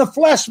man and the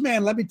flesh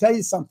man. Let me tell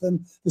you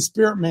something. The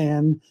spirit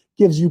man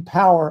gives you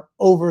power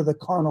over the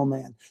carnal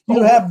man.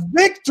 You have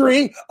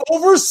victory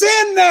over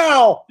sin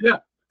now. Yeah.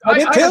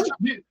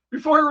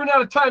 Before we run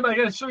out of time, I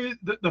got to show you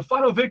the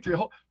final victory.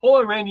 Hold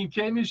on, Randy.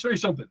 Let me show you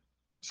something.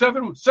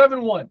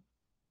 7-1.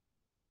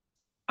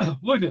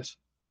 Look at this.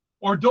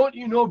 Or don't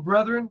you know,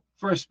 brethren,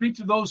 for I speak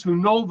to those who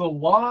know the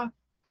law,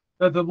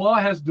 that the law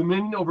has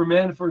dominion over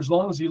man for as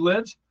long as he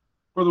lives.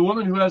 For the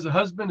woman who has a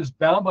husband is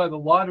bound by the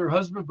law to her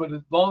husband, but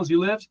as long as he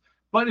lives.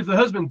 But if the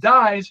husband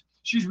dies,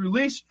 she's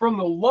released from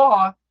the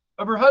law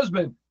of her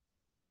husband.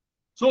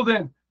 So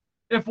then,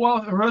 if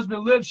while her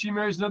husband lives, she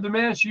marries another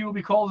man, she will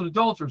be called an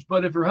adulteress.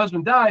 But if her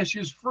husband dies, she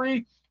is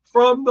free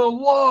from the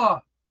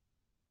law.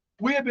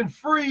 We have been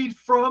freed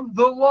from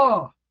the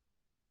law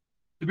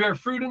to bear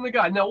fruit in the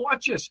God. Now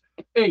watch this.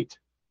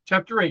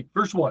 Chapter 8,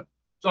 verse 1.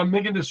 So I'm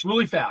making this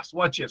really fast.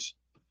 Watch this.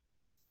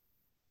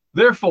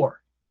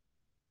 Therefore,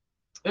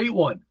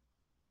 8:1.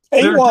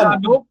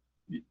 8:1.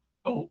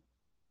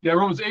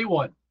 Romans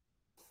 8:1.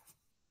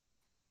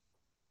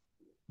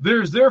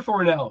 There is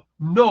therefore now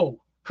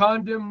no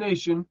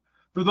condemnation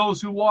for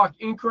those who walk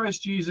in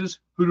Christ Jesus,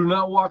 who do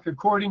not walk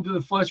according to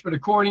the flesh, but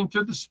according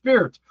to the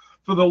Spirit.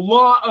 For the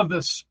law of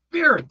the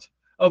Spirit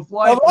of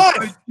life in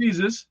Christ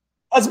Jesus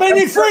has made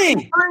me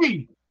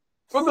free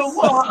from the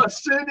law of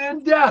sin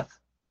and death.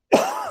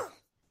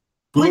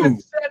 We've been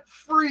set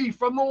free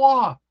from the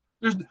law.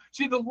 The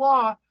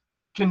law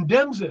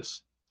condemns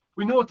us.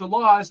 We know what the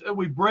law is, and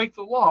we break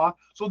the law.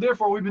 So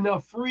therefore, we've been now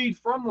freed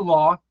from the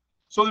law.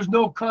 So there's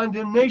no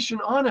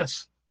condemnation on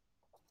us.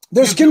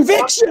 There's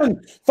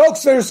conviction.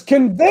 Folks, there's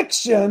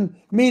conviction,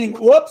 meaning,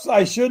 whoops,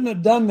 I shouldn't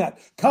have done that.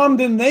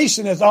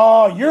 Condemnation is,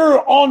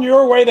 you're on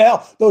your way to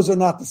hell. Those are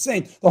not the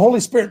same. The Holy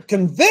Spirit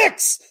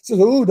convicts, says,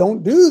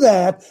 don't do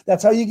that.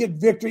 That's how you get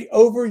victory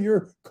over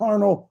your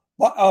carnal.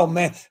 Oh,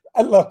 man.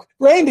 Look,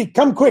 Randy,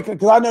 come quickly,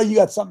 because I know you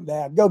got something to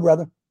add. Go,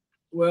 brother.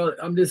 Well,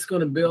 I'm just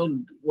going to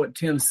build what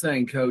Tim's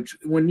saying, Coach.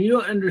 When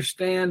you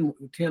understand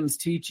Tim's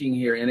teaching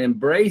here and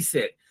embrace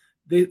it,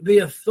 the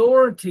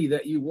authority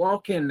that you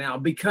walk in now,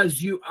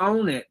 because you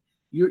own it,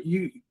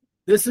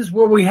 this is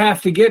where we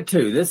have to get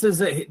to. This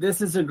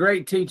is a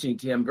great teaching,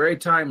 Tim, very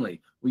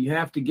timely. We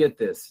have to get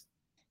this.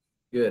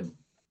 Good.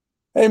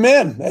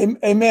 Amen.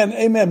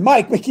 Amen.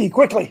 Mike McKee,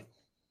 quickly.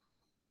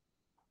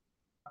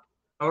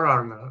 Hold on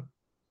a minute.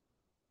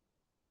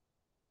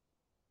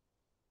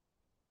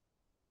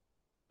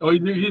 Oh,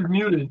 he's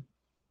muted.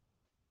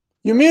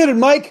 You're muted,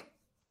 Mike.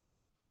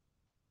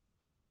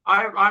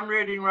 I'm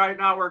reading right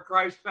now where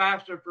Christ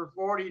fasted for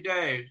 40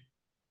 days.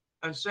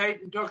 And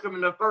Satan took him,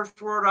 and the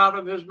first word out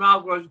of his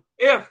mouth was,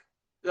 if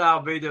thou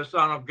be the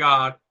Son of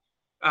God,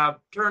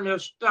 turn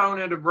this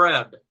stone into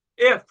bread.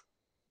 If.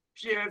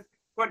 She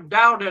put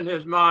doubt in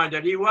his mind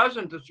that he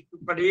wasn't,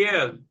 but he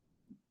is.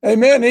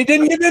 Amen. He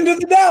didn't give into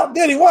the doubt,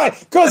 did he? Why?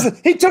 Because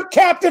he took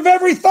captive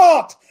every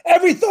thought.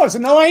 Every thought. So,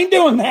 no, I ain't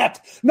doing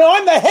that. No,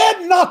 I'm the head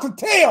and not the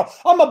tail.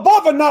 I'm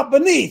above and not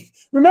beneath.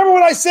 Remember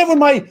what I said when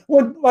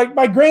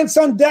my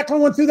grandson Declan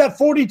went through that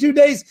 42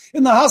 days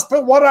in the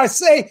hospital? What did I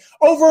say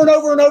over and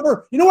over and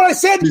over? You know what I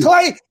said,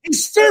 Clay?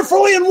 He's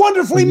fearfully and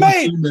wonderfully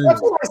made.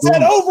 That's what I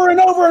said over and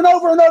over and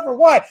over and over.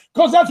 Why?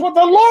 Because that's what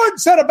the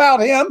Lord said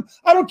about him.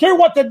 I don't care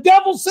what the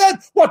devil said,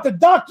 what the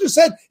doctor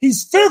said.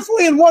 He's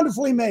fearfully and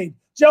wonderfully made.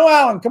 Joe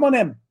Allen, come on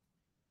in.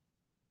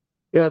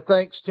 Yeah,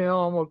 thanks, Tim.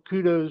 I'm going to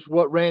kudos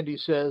what Randy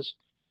says.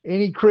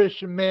 Any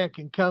Christian man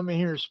can come in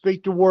here and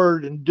speak the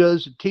word and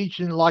does the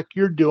teaching like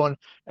you're doing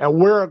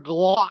and wear a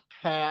Glock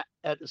hat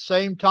at the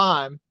same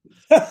time.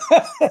 Thank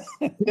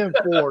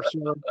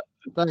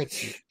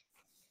you.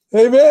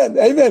 Amen.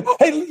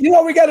 Hey, you know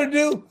what we got to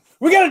do?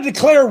 We got to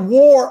declare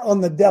war on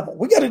the devil.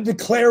 We got to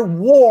declare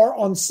war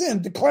on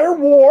sin. Declare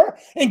war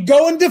and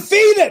go and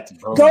defeat it.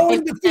 Go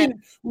and defeat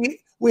it.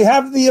 We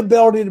have the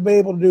ability to be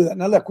able to do that.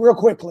 Now, look, real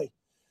quickly.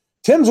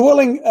 Tim's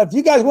willing, if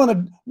you guys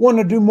want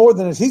to do more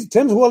than this,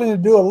 Tim's willing to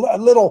do a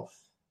little,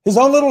 his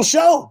own little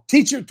show,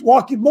 teach you,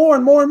 walk you more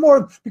and more and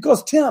more,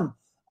 because Tim,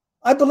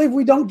 I believe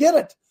we don't get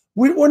it.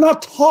 We're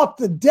not taught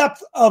the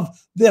depth of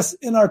this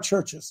in our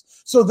churches.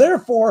 So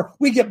therefore,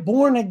 we get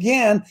born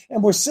again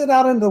and we're sent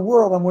out into the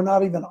world and we're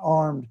not even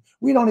armed.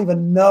 We don't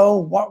even know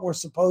what we're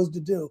supposed to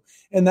do.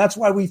 And that's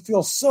why we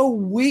feel so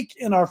weak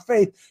in our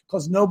faith,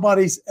 because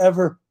nobody's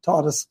ever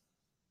taught us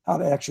how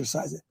to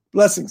exercise it.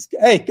 Blessings.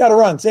 Hey, got to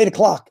run. It's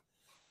 8:00.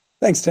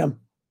 Thanks, Tim.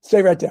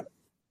 Stay right there.